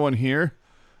you another one here,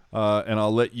 and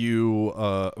I'll let you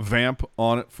vamp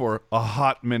on it for a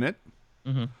hot minute.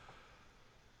 Mm-hmm.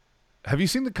 Have you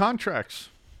seen the contracts?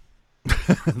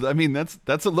 I mean,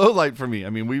 that's a low light for me.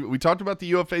 I mean, we talked about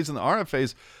the UFAs and the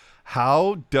RFAs.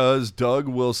 How does Doug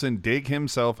Wilson dig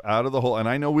himself out of the hole? And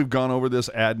I know we've gone over this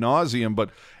ad nauseum,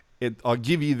 but I'll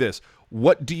give you this.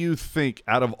 What do you think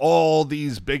out of all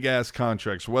these big-ass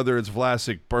contracts, whether it's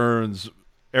Vlasic, Burns,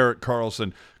 Eric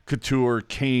Carlson, Couture,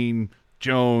 Kane,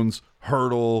 Jones,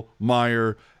 Hurdle,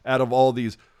 Meyer, out of all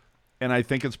these, and I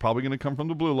think it's probably going to come from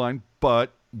the blue line,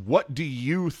 but what do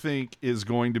you think is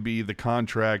going to be the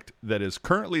contract that is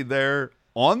currently there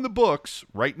on the books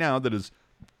right now that is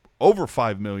over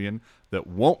 $5 million that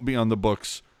won't be on the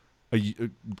books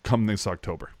come this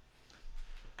October?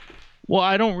 Well,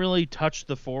 I don't really touch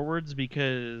the forwards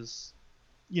because,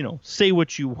 say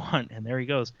what you want, and there he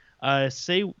goes.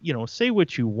 Say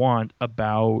what you want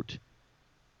about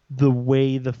the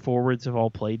way the forwards have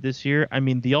all played this year. I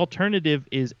mean, the alternative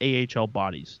is AHL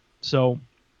bodies. So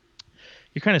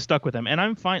you're kind of stuck with them. And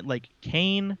I'm fine, like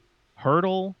Kane,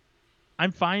 Hurdle,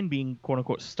 I'm fine being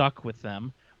quote-unquote stuck with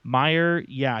them. Meyer,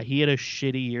 yeah, he had a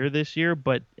shitty year this year,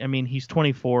 but, I mean, he's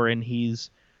 24 and he's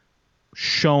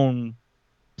shown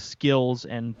skills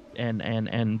and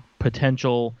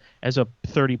potential as a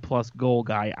 30-plus goal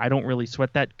guy. I don't really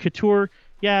sweat that. Couture,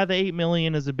 yeah, the $8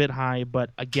 million is a bit high, but,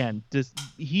 again,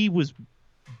 he was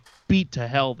beat to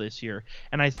hell this year,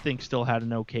 and I think still had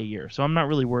an okay year. So I'm not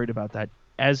really worried about that.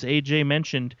 As AJ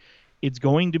mentioned, it's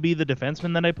going to be the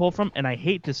defenseman that I pull from, and I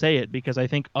hate to say it because I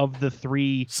think of the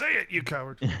 3... Say it, you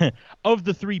coward. Of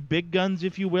the 3 big guns,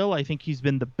 if you will, I think he's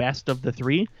been the best of the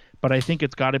 3, but I think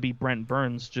it's got to be Brent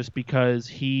Burns just because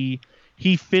he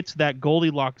fits that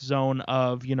Goldilocks zone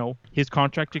of, his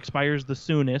contract expires the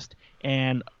soonest,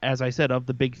 and as I said, of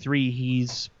the big 3,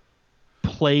 he's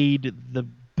played the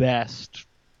best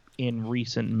in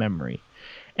recent memory.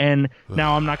 And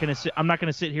now I'm not going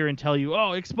to sit here and tell you,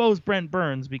 oh, expose Brent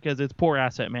Burns, because it's poor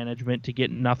asset management to get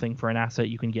nothing for an asset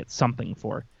you can get something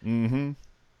for. Mm-hmm.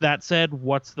 That said,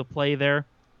 what's the play there?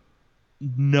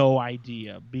 No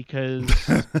idea, because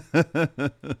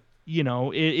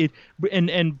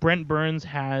and Brent Burns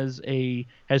has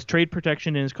trade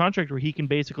protection in his contract where he can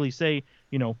basically say,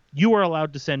 you are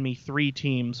allowed to send me 3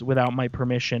 teams without my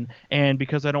permission, and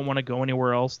because I don't want to go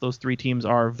anywhere else, those 3 teams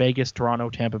are Vegas, Toronto,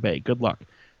 Tampa Bay. Good luck.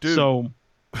 Dude. So,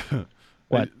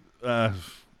 what?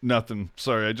 Nothing.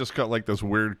 Sorry, I just got like this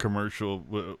weird commercial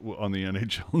on the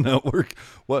NHL Network.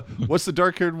 What's the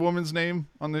dark-haired woman's name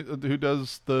on the who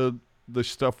does the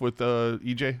stuff with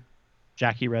EJ?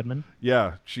 Jackie Redmond.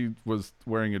 Yeah, she was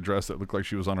wearing a dress that looked like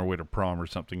she was on her way to prom or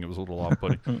something. It was a little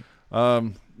off-putting.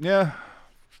 Yeah.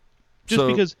 Just So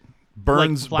because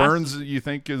Burns, you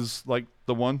think is like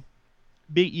the one?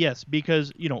 Yes,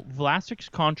 because Vlasic's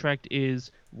contract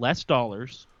is less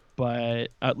dollars, but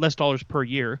less dollars per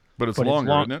year. But it's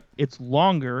longer, isn't it? It's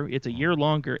longer. It's a year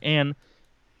longer, and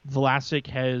Vlasic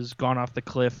has gone off the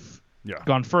cliff. Yeah.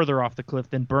 Gone further off the cliff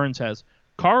than Burns has.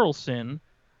 Carlson's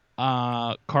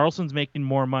making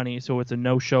more money, so it's a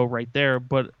no-show right there.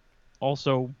 But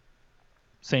also,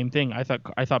 same thing. I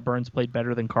thought Burns played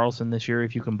better than Carlson this year,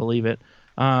 if you can believe it.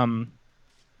 And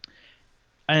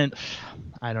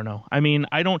I don't know. I mean,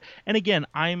 I don't. And again,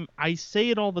 I say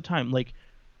it all the time. Like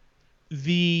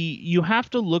you have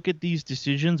to look at these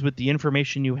decisions with the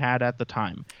information you had at the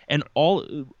time. And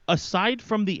aside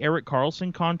from the Erik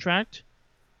Karlsson contract,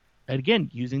 and again,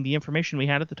 using the information we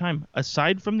had at the time,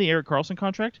 aside from the Erik Karlsson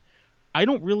contract, I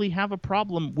don't really have a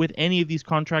problem with any of these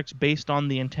contracts based on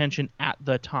the intention at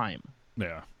the time.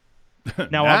 Yeah.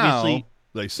 Now obviously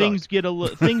they suck. things get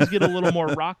a little more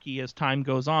rocky as time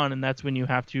goes on, and that's when you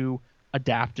have to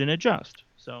adapt and adjust.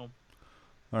 So,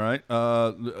 all right.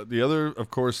 The other, of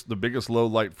course, the biggest low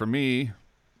light for me,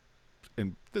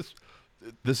 and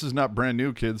this is not brand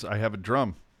new, kids. I have a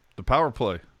drum. The power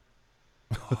play.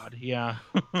 God, yeah.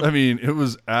 I mean, it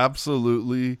was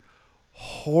absolutely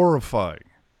horrifying.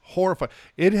 Horrifying.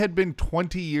 It had been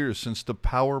 20 years since the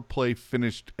power play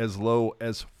finished as low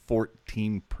as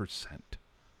 14%.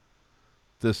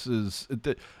 This is,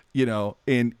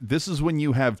 and this is when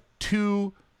you have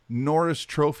two Norris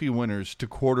Trophy winners to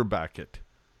quarterback it,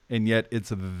 and yet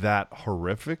it's that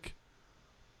horrific.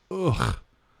 Ugh.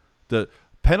 The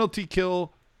penalty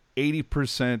kill,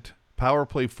 80%, power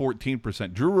play,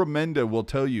 14%. Drew Remenda will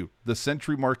tell you the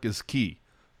century mark is key.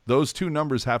 Those two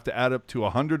numbers have to add up to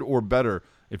 100 or better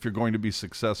if you're going to be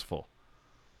successful.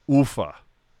 Oofa.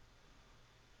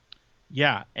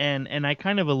 Yeah, and I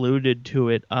kind of alluded to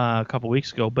it a couple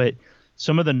weeks ago, but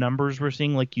some of the numbers we're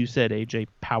seeing, like you said, AJ,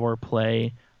 power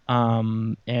play,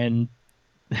 and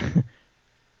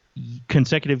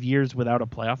consecutive years without a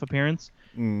playoff appearance.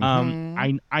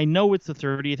 Mm-hmm. I know it's the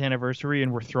 30th anniversary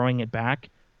and we're throwing it back,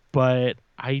 but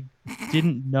I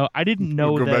didn't know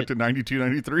We'll go that back to 92,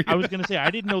 93. I was going to say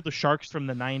I didn't know the Sharks from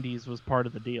the 90s was part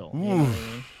of the deal. You know what I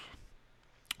mean?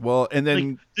 Well, and then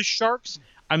like the Sharks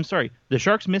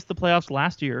missed the playoffs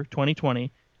last year,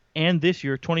 2020, and this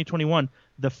year, 2021.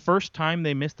 The first time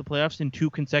they missed the playoffs in 2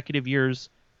 consecutive years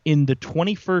in the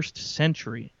 21st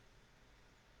century.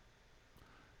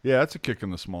 Yeah, that's a kick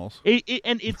in the smalls.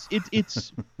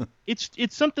 It's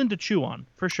something to chew on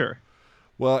for sure.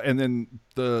 Well, and then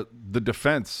the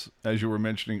defense, as you were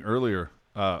mentioning earlier,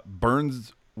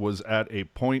 Burns was at a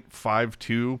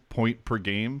 .52 point per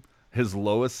game, his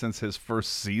lowest since his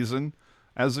first season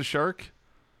as a Shark.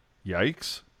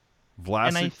 Yikes.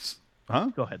 Vlasic's...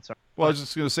 Go ahead, sorry. Well, I was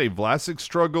just going to say, Vlasic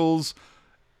struggles,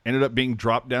 ended up being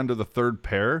dropped down to the third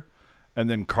pair, and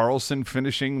then Karlsson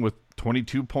finishing with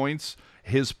 22 points.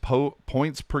 His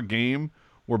points per game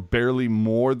were barely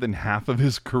more than half of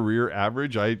his career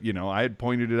average. I had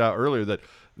pointed it out earlier that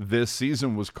this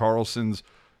season was Karlsson's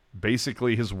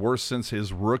basically his worst since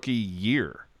his rookie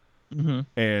year. Mm-hmm.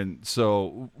 And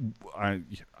so I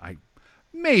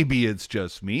maybe it's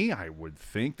just me. I would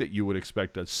think that you would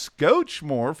expect a scotch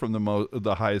more from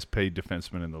the highest paid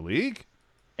defenseman in the league.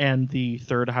 And the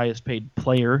third highest paid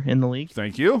player in the league.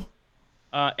 Thank you.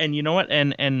 And you know what?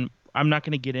 And I'm not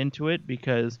going to get into it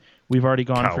because we've already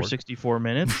gone for 64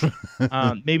 minutes.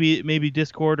 Maybe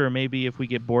Discord, or maybe if we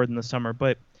get bored in the summer.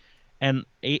 And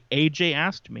AJ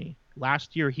asked me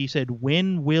last year, he said,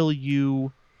 when will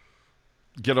you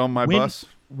get on my bus?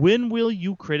 When will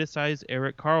you criticize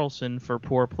Erik Karlsson for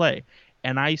poor play?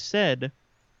 And I said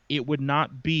it would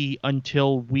not be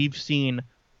until we've seen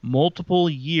multiple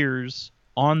years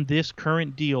on this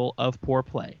current deal of poor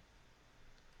play.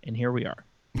 And here we are.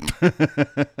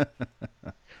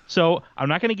 So I'm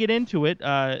not going to get into it.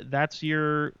 That's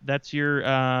your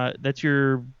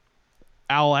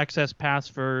Owl Access Pass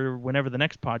for whenever the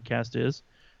next podcast is.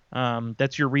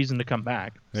 That's your reason to come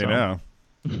back. Hey, now.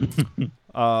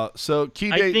 So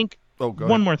key date. I think go ahead.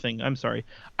 One more thing. I'm sorry.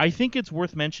 I think it's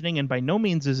worth mentioning, and by no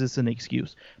means is this an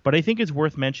excuse, but I think it's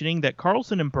worth mentioning that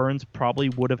Karlsson and Burns probably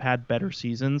would have had better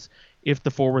seasons if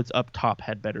the forwards up top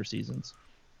had better seasons.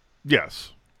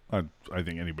 Yes. I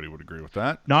think anybody would agree with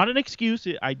that. Not an excuse.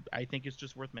 I think it's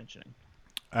just worth mentioning.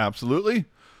 Absolutely.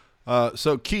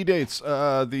 So key dates,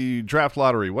 the draft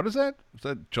lottery. What is that? Is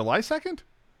that July 2nd?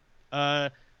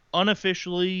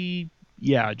 Unofficially,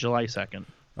 yeah, July 2nd.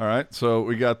 All right. So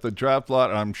we got the draft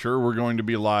lot. I'm sure we're going to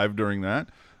be live during that.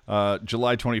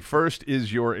 July 21st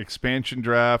is your expansion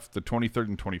draft. The 23rd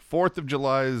and 24th of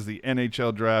July is the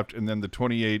NHL draft. And then the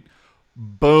 28th,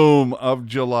 boom, of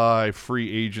July,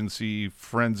 free agency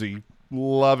frenzy.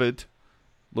 Love it.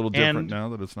 A little different And now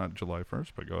that it's not July 1st,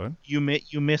 but go ahead. you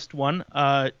missed one.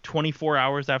 24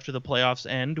 hours after the playoffs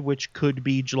end, which could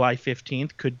be July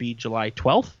 15th, could be July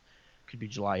 12th, could be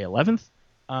July 11th.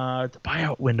 The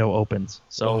buyout window opens.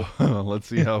 So Let's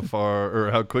see how far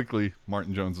or how quickly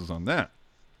Martin Jones is on that.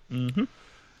 Mhm.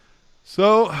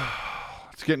 So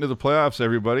let's get into the playoffs,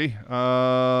 everybody.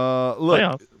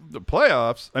 Look, the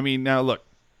playoffs. I mean, now look,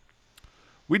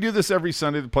 we do this every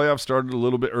Sunday. The playoffs started a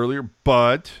little bit earlier,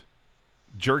 but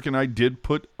Jerk and I did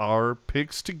put our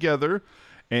picks together,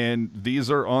 and these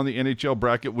are on the NHL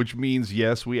bracket, which means,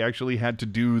 yes, we actually had to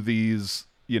do these,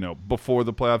 before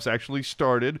the playoffs actually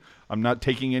started. I'm not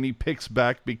taking any picks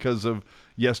back because of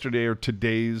yesterday or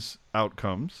today's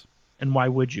outcomes. And why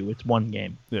would you? It's one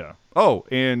game. Yeah. Oh,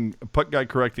 and Puck Guy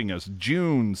correcting us.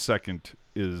 June 2nd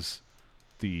is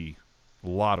the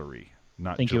lottery,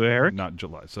 not Thank you, Eric. Not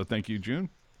July. So thank you, June.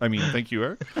 I mean, thank you,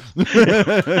 Eric.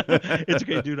 It's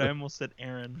okay, dude. I almost said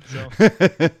Aaron. So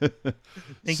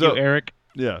thank you, Eric.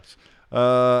 Yes.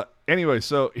 Anyway,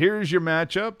 so here's your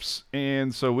matchups,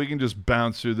 and so we can just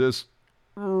bounce through this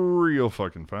real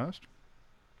fucking fast.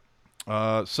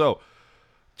 So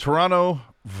Toronto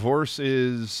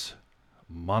versus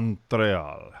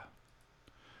Montreal.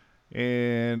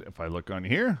 And if I look on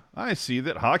here, I see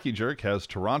that Hockey Jerk has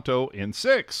Toronto in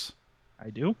 6. I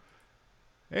do.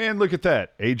 And look at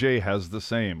that. AJ has the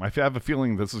same. I have a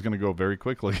feeling this is going to go very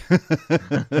quickly.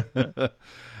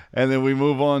 And then we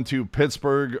move on to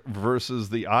Pittsburgh versus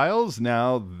the Isles.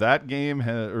 Now, that game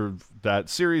or that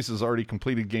series has already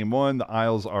completed game 1. The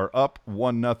Isles are up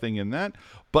 1-0 in that.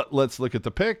 But let's look at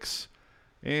the picks.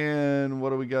 And what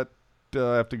do we got?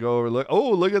 I have to go over.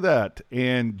 Look at that.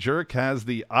 And Jerk has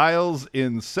the Isles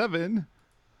in 7.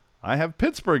 I have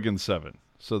Pittsburgh in 7.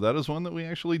 So that is one that we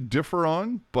actually differ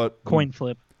on. But coin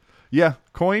flip. Yeah,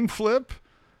 coin flip.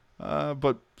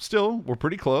 But still, we're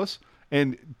pretty close.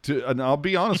 And I'll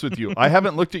be honest with you, I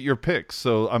haven't looked at your picks,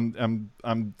 so I'm.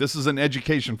 This is an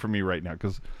education for me right now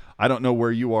because I don't know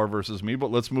where you are versus me.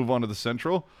 But let's move on to the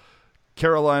Central.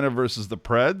 Carolina versus the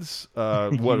Preds.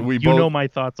 What we both know my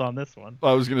thoughts on this one.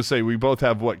 I was going to say we both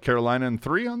have what, Carolina and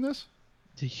 3 on this.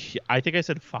 I think I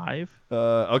said 5.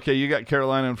 Okay, you got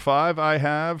Carolina and 5. I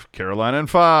have Carolina and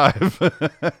 5.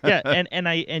 Yeah,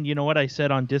 and you know what I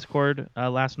said on Discord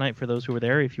last night for those who were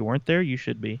there. If you weren't there, you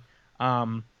should be.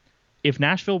 If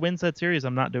Nashville wins that series,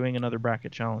 I'm not doing another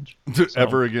bracket challenge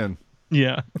ever again.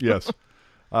 Yeah. Yes.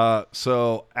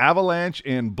 So Avalanche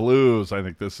and Blues. I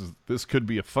think this could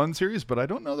be a fun series, but I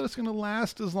don't know that it's going to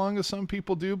last as long as some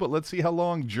people do. But let's see how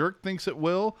long Jerk thinks it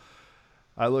will.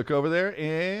 I look over there,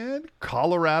 and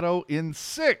Colorado in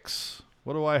 6.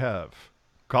 What do I have?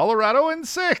 Colorado in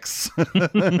 6.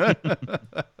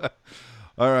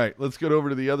 All right, let's get over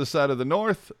to the other side of the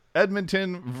North.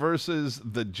 Edmonton versus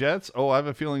the Jets. Oh, I have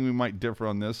a feeling we might differ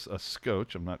on this a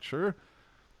scotch. I'm not sure.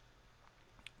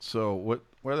 So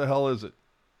where the hell is it?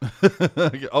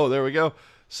 Oh, there we go.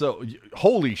 So,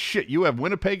 holy shit, you have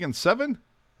Winnipeg in 7?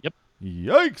 Yep.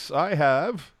 Yikes, I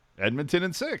have Edmonton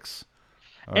in 6.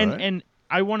 And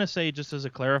I want to say, just as a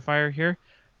clarifier here,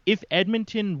 if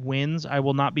Edmonton wins, I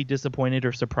will not be disappointed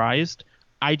or surprised.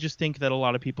 I just think that a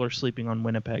lot of people are sleeping on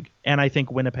Winnipeg, and I think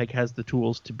Winnipeg has the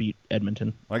tools to beat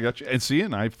Edmonton. I got you.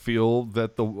 And I feel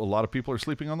that a lot of people are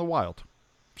sleeping on the Wild.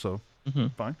 So,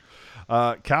 fine.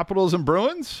 Capitals and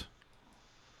Bruins.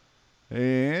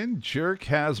 And Jerk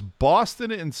has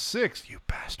Boston in 6. You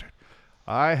bastard.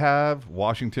 I have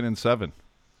Washington in 7.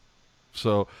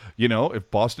 So,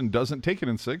 if Boston doesn't take it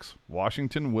in 6,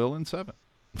 Washington will in 7.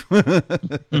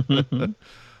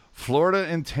 Florida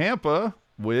and Tampa,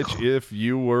 which if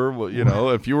you were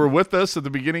with us at the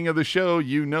beginning of the show,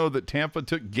 you know that Tampa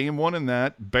took game 1 in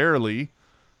that barely.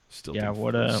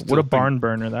 What a barn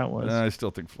burner that was. I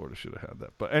still think Florida should have had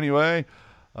that. But anyway,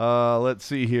 let's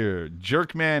see here.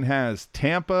 Jerkman has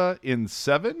Tampa in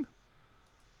 7.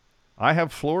 I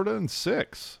have Florida in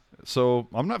 6. So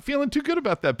I'm not feeling too good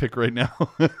about that pick right now.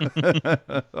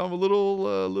 I'm a little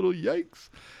yikes.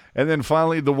 And then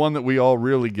finally, the one that we all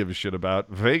really give a shit about,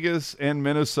 Vegas and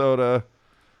Minnesota.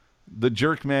 The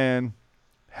Jerkman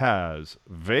has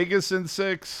Vegas in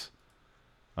 6.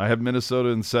 I have Minnesota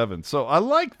in 7. So I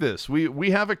like this. We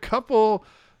have a couple.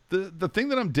 The thing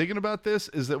that I'm digging about this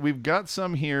is that we've got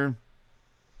some here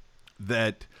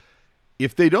that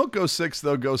If they don't go 6,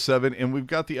 they'll go 7, and we've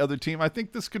got the other team. I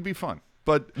think this could be fun.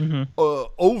 But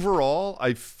overall,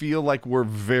 I feel like we're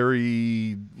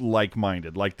very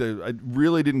like-minded. Like, I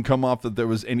really didn't come off that there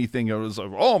was anything that was like,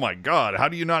 oh, my God, how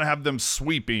do you not have them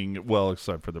sweeping? Well,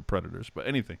 except for the Predators, but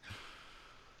anything.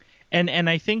 And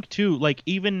I think, too, like,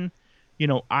 even,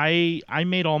 I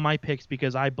made all my picks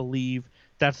because I believe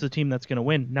that's the team that's going to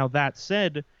win. Now, that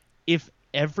said, if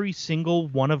every single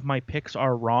one of my picks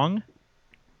are wrong,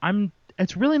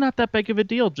 it's really not that big of a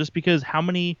deal, just because how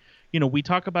many... we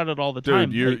talk about it all the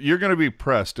time. Dude, you're going to be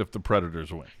pressed if the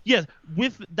Predators win. Yes,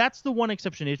 that's the one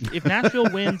exception. If Nashville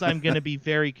wins, I'm going to be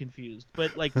very confused.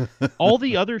 But like all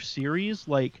the other series,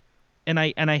 like, and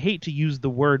I hate to use the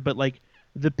word, but like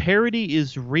the parity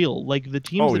is real. Like the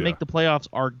teams that make the playoffs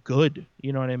are good.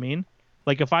 You know what I mean?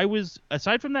 Like if I was,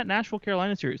 aside from that Nashville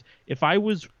Carolina series, if I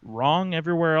was wrong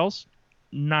everywhere else,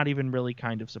 not even really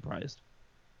kind of surprised.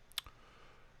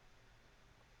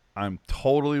 I'm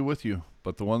totally with you.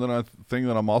 But the one thing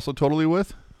that I'm also totally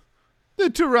with,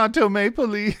 the Toronto Maple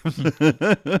Leafs.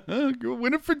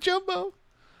 Win it for Jumbo.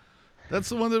 That's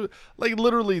the one that, like,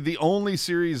 literally the only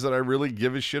series that I really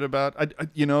give a shit about.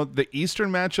 The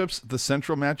Eastern matchups, the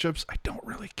Central matchups, I don't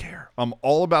really care. I'm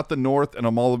all about the North and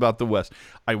I'm all about the West.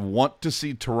 I want to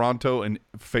see Toronto and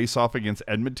face off against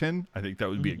Edmonton. I think that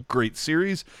would be a great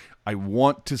series. I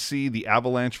want to see the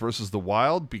Avalanche versus the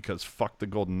Wild because fuck the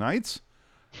Golden Knights.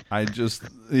 I just,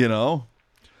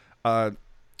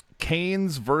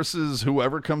 Canes versus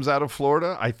whoever comes out of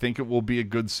Florida, I think it will be a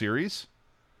good series.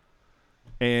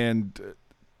 And,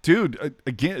 dude,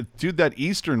 that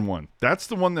Eastern one, that's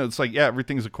the one that's like, yeah,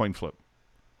 everything's a coin flip.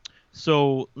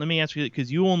 So let me ask you,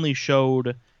 because you only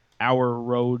showed our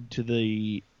road to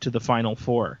the Final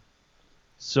Four.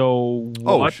 So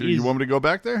you want me to go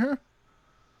back there here?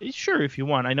 Sure, if you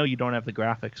want. I know you don't have the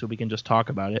graphics, so we can just talk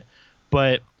about it.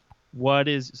 But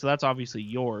so that's obviously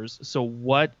yours. So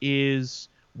what is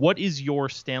your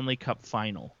Stanley Cup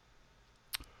final?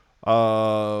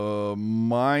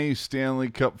 My Stanley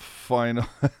Cup final.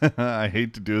 I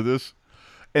hate to do this,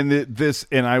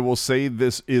 and I will say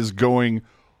this is going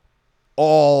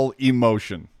all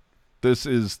emotion. This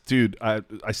is, dude. I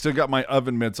still got my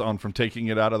oven mitts on from taking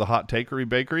it out of the Hot Takery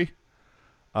Bakery.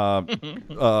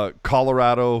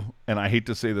 Colorado, and I hate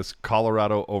to say this,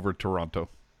 Colorado over Toronto.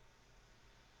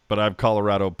 But I have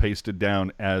Colorado pasted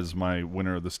down as my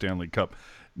winner of the Stanley Cup.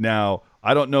 Now,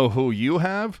 I don't know who you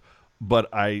have, but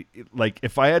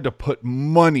if I had to put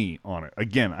money on it,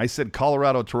 again, I said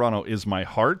Colorado, Toronto is my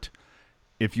heart.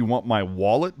 If you want my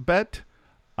wallet bet,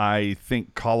 I still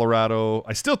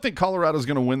think Colorado is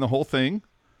going to win the whole thing.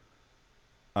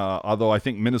 Although I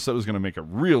think Minnesota is going to make it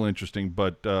real interesting,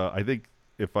 but I think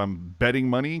if I'm betting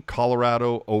money,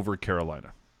 Colorado over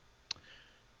Carolina.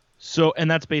 So, and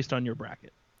that's based on your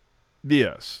bracket.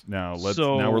 Yes. Now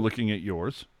we're looking at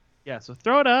yours. Yeah, so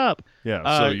throw it up.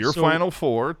 Yeah, so your Final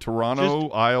Four, Toronto,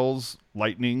 Isles,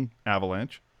 Lightning,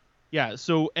 Avalanche. Yeah,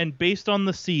 so, and based on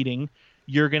the seeding,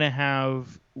 you're going to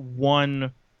have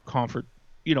one conference,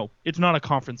 it's not a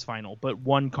conference final, but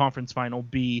one conference final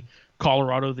be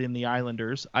Colorado, then the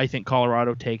Islanders. I think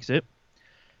Colorado takes it.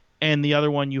 And the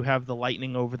other one, you have the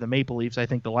Lightning over the Maple Leafs. I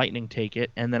think the Lightning take it,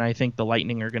 and then I think the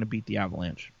Lightning are going to beat the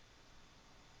Avalanche.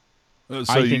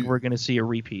 I think we're going to see a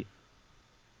repeat.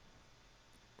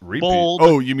 Repeat?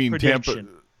 Bold you mean prediction.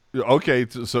 Tampa? Okay,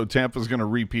 so Tampa's going to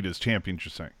repeat as champion, you're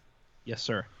saying? Yes,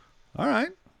 sir. All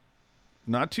right.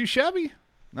 Not too shabby.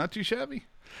 Not too shabby.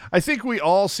 I think we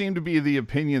all seem to be of the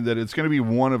opinion that it's going to be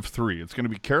one of three. It's going to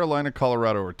be Carolina,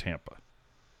 Colorado, or Tampa.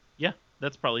 Yeah,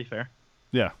 that's probably fair.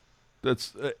 Yeah.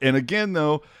 And again,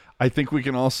 though, I think we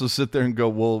can also sit there and go,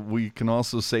 well, we can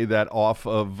also say that off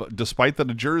of, despite the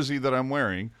jersey that I'm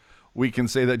wearing, we can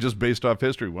say that just based off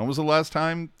history. When was the last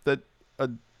time that a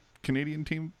Canadian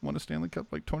team won a Stanley Cup?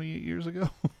 Like 28 years ago?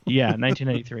 Yeah,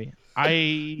 1993.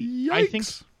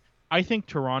 Yikes. I think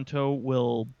Toronto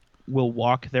will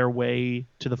walk their way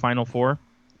to the Final Four.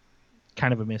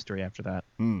 Kind of a mystery after that.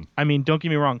 I mean, don't get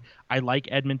me wrong. I like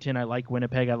Edmonton. I like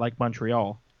Winnipeg. I like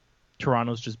Montreal.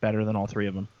 Toronto's just better than all three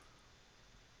of them.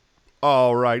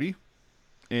 All righty.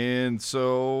 And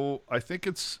so I think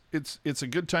it's a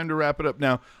good time to wrap it up.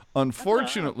 Now,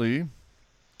 unfortunately,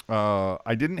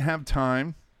 I didn't have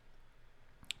time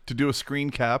to do a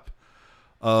screen cap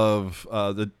of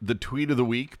the tweet of the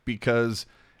week because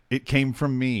it came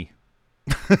from me.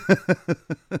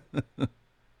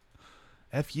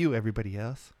 F you, everybody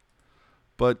else.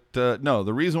 But no,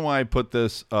 the reason why I put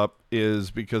this up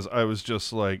is because I was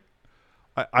just like,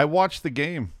 I watched the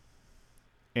game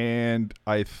and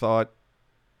I thought,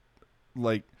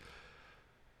 like,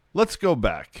 let's go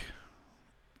back.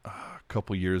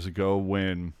 couple years ago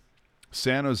when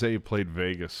San Jose played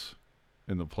Vegas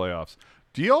in the playoffs.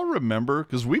 Do y'all remember?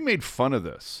 Because we made fun of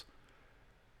this.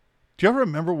 Do y'all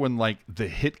remember when, like, the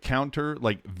hit counter,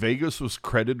 like, Vegas was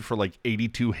credited for, like,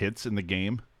 82 hits in the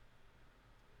game?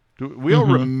 We all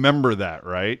remember that,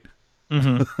 right?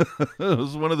 Mm-hmm. It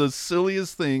was one of the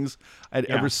silliest things I'd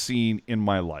ever seen in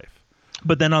my life.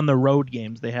 But then on the road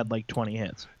games, they had, like, 20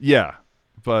 hits. Yeah.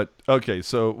 But, okay,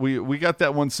 so we got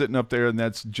that one sitting up there, and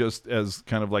that's just as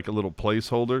kind of like a little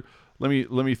placeholder. Let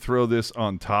me throw this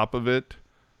on top of it.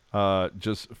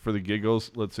 Just for the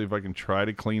giggles. Let's see if I can try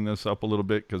to clean this up a little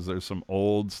bit because there's some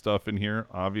old stuff in here,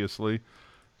 obviously.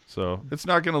 So it's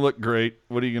not going to look great.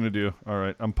 What are you going to do? All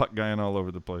right, I'm puck guying all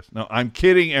over the place. No, I'm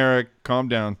kidding, Eric. Calm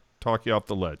down. Talk you off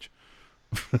the ledge.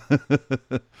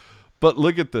 But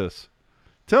look at this.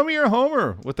 Tell me you're a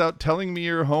homer without telling me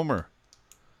you're a homer.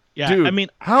 Yeah, Dude, I mean,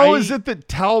 how is it that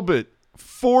Talbot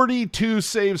 42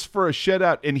 saves for a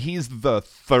shutout and he's the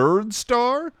third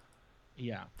star?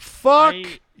 Yeah. Fuck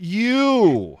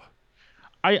you.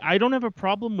 I don't have a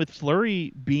problem with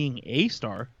Fleury being a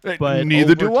star, but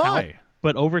neither do I.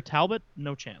 But over Talbot,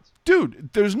 no chance. Dude,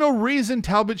 there's no reason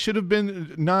Talbot should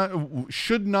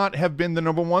not have been the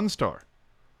number one star.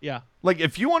 Yeah. Like,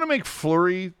 if you want to make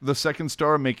Fleury the second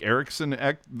star and make Erickson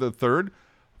the third,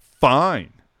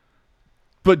 fine.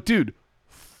 But dude,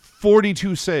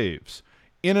 42 saves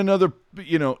in another,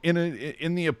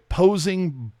 in the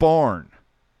opposing barn.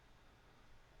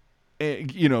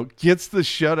 Gets the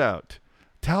shutout.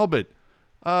 Talbot,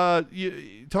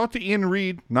 you talk to Ian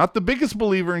Reed, not the biggest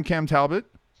believer in Cam Talbot.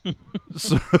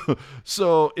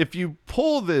 So if you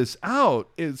pull this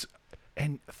out,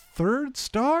 and third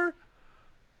star,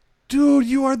 dude,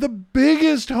 you are the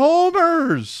biggest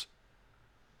homers.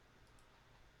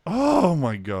 Oh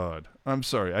my God. I'm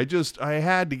sorry. I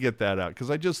had to get that out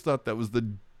because I just thought that was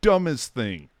the dumbest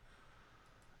thing.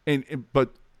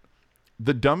 But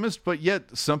the dumbest, but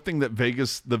yet something that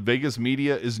the Vegas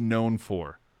media is known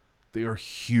for. They are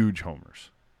huge homers.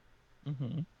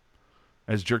 Mm-hmm.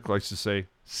 As Jerk likes to say,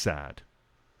 sad.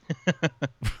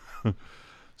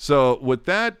 So with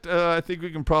that, I think we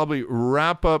can probably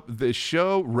wrap up this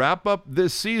show, wrap up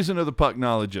this season of the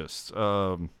Pucknologists.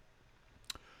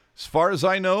 As far as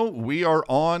I know, we are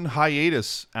on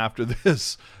hiatus after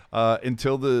this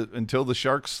until the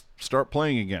Sharks start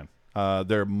playing again.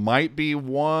 There might be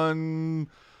one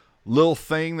little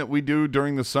thing that we do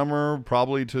during the summer,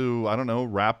 probably to, I don't know,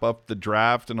 wrap up the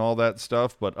draft and all that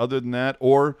stuff. But other than that,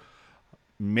 or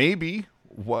maybe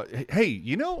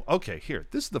okay, here,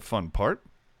 this is the fun part.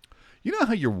 You know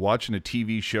how you're watching a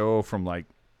TV show from, like,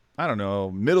 I don't know,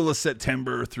 middle of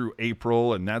September through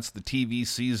April, and that's the TV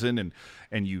season,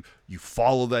 and you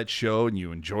follow that show and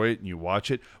you enjoy it and you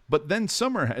watch it. But then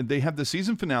summer, they have the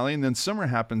season finale, and then summer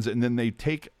happens, and then they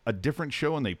take a different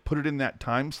show and they put it in that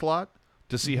time slot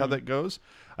to see how that goes.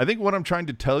 I think what I'm trying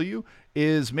to tell you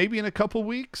is maybe in a couple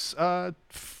weeks,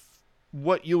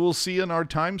 what you will see in our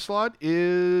time slot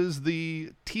is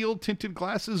the Teal Tinted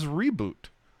Glasses reboot.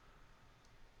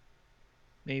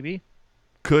 Maybe.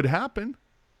 Could happen.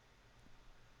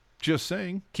 Just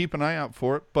saying, keep an eye out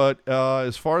for it. But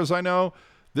as far as I know,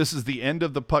 this is the end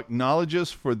of the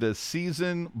Pucknologist for this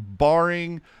season,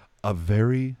 barring a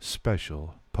very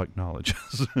special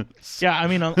Pucknologist. Yeah, I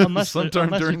mean, unless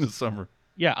sometime during the summer.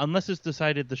 Yeah, unless it's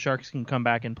decided the Sharks can come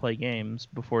back and play games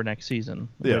before next season.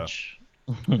 Yeah. Which...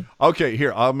 Okay,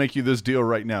 here, I'll make you this deal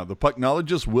right now. The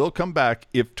Pucknologist will come back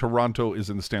if Toronto is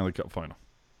in the Stanley Cup final.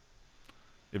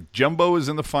 If Jumbo is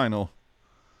in the final,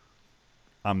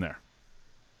 I'm there.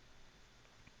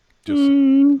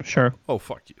 Sure. Oh,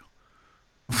 fuck you.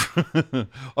 Okay.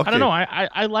 I don't know.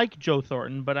 I like Joe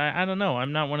Thornton, but I don't know.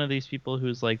 I'm not one of these people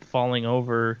who's, like, falling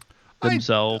over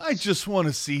themselves. I just want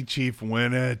to see Chief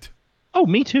win it. Oh,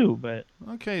 me too, but...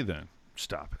 Okay, then.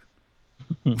 Stop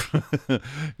it.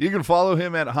 You can follow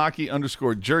him at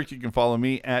hockey_jerk. You can follow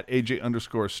me at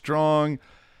AJ_strong.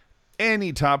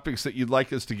 Any topics that you'd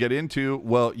like us to get into,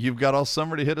 well, you've got all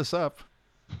summer to hit us up.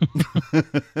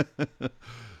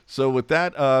 So with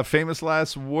that, famous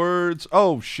last words.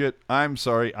 Oh, shit. I'm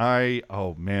sorry.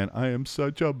 Oh, man. I am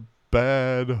such a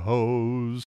bad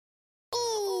hose.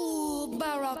 Ooh,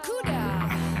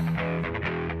 Barracuda.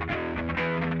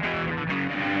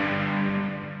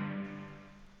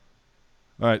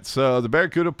 All right, so the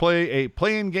Barracuda play a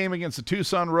play-in game against the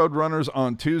Tucson Roadrunners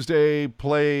on Tuesday,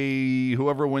 play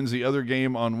whoever wins the other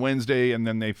game on Wednesday, and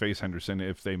then they face Henderson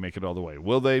if they make it all the way.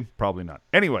 Will they? Probably not.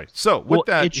 Anyway, so with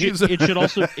that...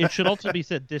 It should also be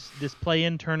said, this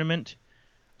play-in tournament,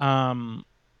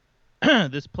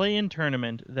 this play-in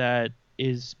tournament that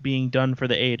is being done for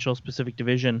the AHL specific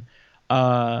division,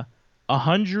 a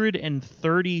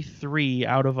 133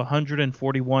 out of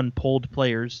 141 polled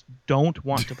players don't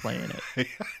want to play in it.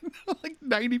 Like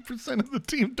 90% of the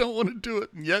team don't want to do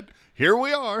it, and yet here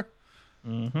we are.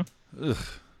 Mm-hmm. Ugh.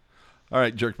 All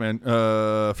right,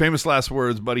 Jerkman. Famous last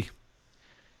words, buddy.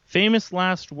 Famous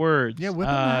last words. Yeah, whip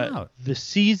 'em out. The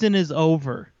season is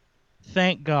over.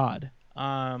 Thank God.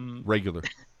 Regular.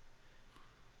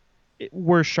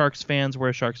 We're Sharks fans. We're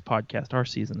a Sharks podcast. Our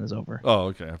season is over. Oh,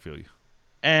 okay. I feel you.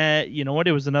 You know what?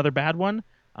 It was another bad one.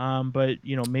 But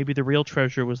maybe the real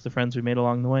treasure was the friends we made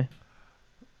along the way.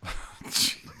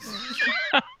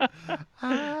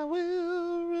 I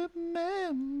will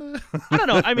remember. I don't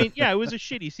know. I mean, yeah, it was a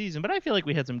shitty season, but I feel like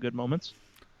we had some good moments.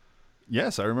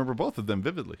 Yes, I remember both of them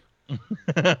vividly.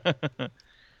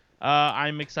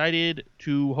 I'm excited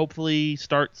to hopefully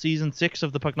start season 6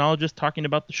 of the Pucknologist talking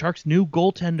about the Sharks' new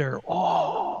goaltender.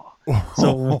 Oh,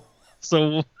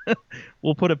 so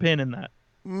we'll put a pin in that.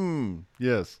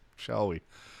 Yes, shall we?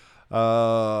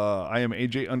 I am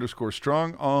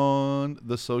AJ_Strong on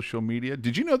the social media.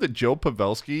 Did you know that Joe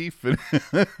Pavelski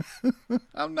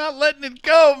I'm not letting it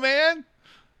go, man.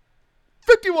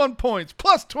 51 points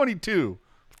plus 22.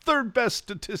 Third best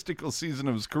statistical season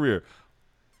of his career.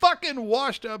 Fucking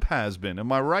washed up has been.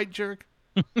 Am I right, Jerk?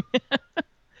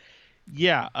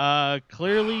 Yeah,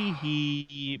 clearly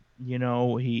he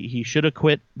should have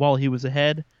quit while he was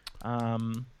ahead.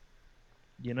 Did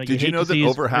you know that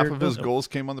over half of his goals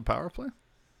came on the power play?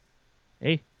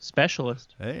 Hey,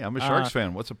 specialist. Hey, I'm a Sharks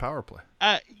fan. What's a power play?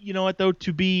 You know what though?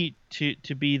 To be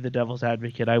the devil's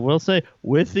advocate, I will say,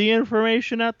 with the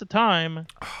information at the time,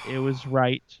 it was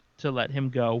right to let him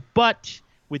go. But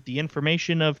with the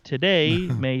information of today,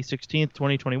 May 16th,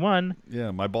 2021,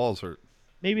 yeah, my balls hurt.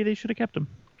 maybe they should have kept him.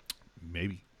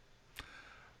 Maybe.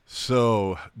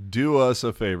 So do us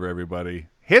a favor, everybody.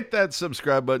 Hit that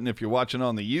subscribe button if you're watching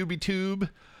on the UbiTube.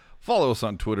 Follow us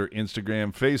on Twitter,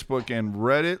 Instagram, Facebook, and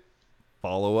Reddit.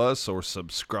 Follow us or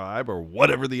subscribe or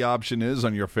whatever the option is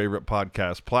on your favorite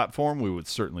podcast platform. We would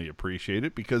certainly appreciate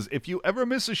it, because if you ever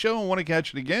miss a show and want to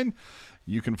catch it again,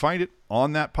 you can find it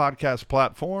on that podcast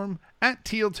platform at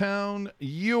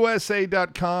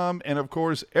tealtownusa.com. And, of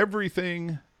course, every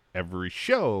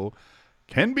show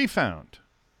can be found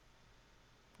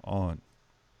on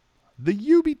the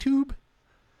UbiTube.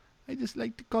 I just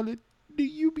like to call it the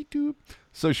UbiTube.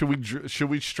 So should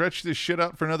we stretch this shit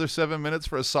out for another 7 minutes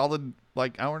for a solid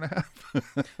hour and a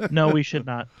half? No, we should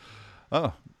not.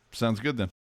 Oh, sounds good then.